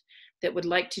accountant that would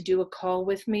like to do a call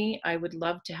with me, I would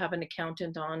love to have an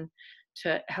accountant on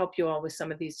to help you all with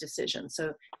some of these decisions.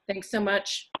 So thanks so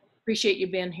much. Appreciate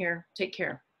you being here. Take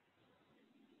care.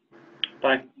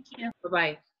 Bye.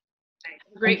 Bye-bye.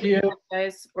 Have a great weekend,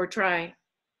 guys, or try.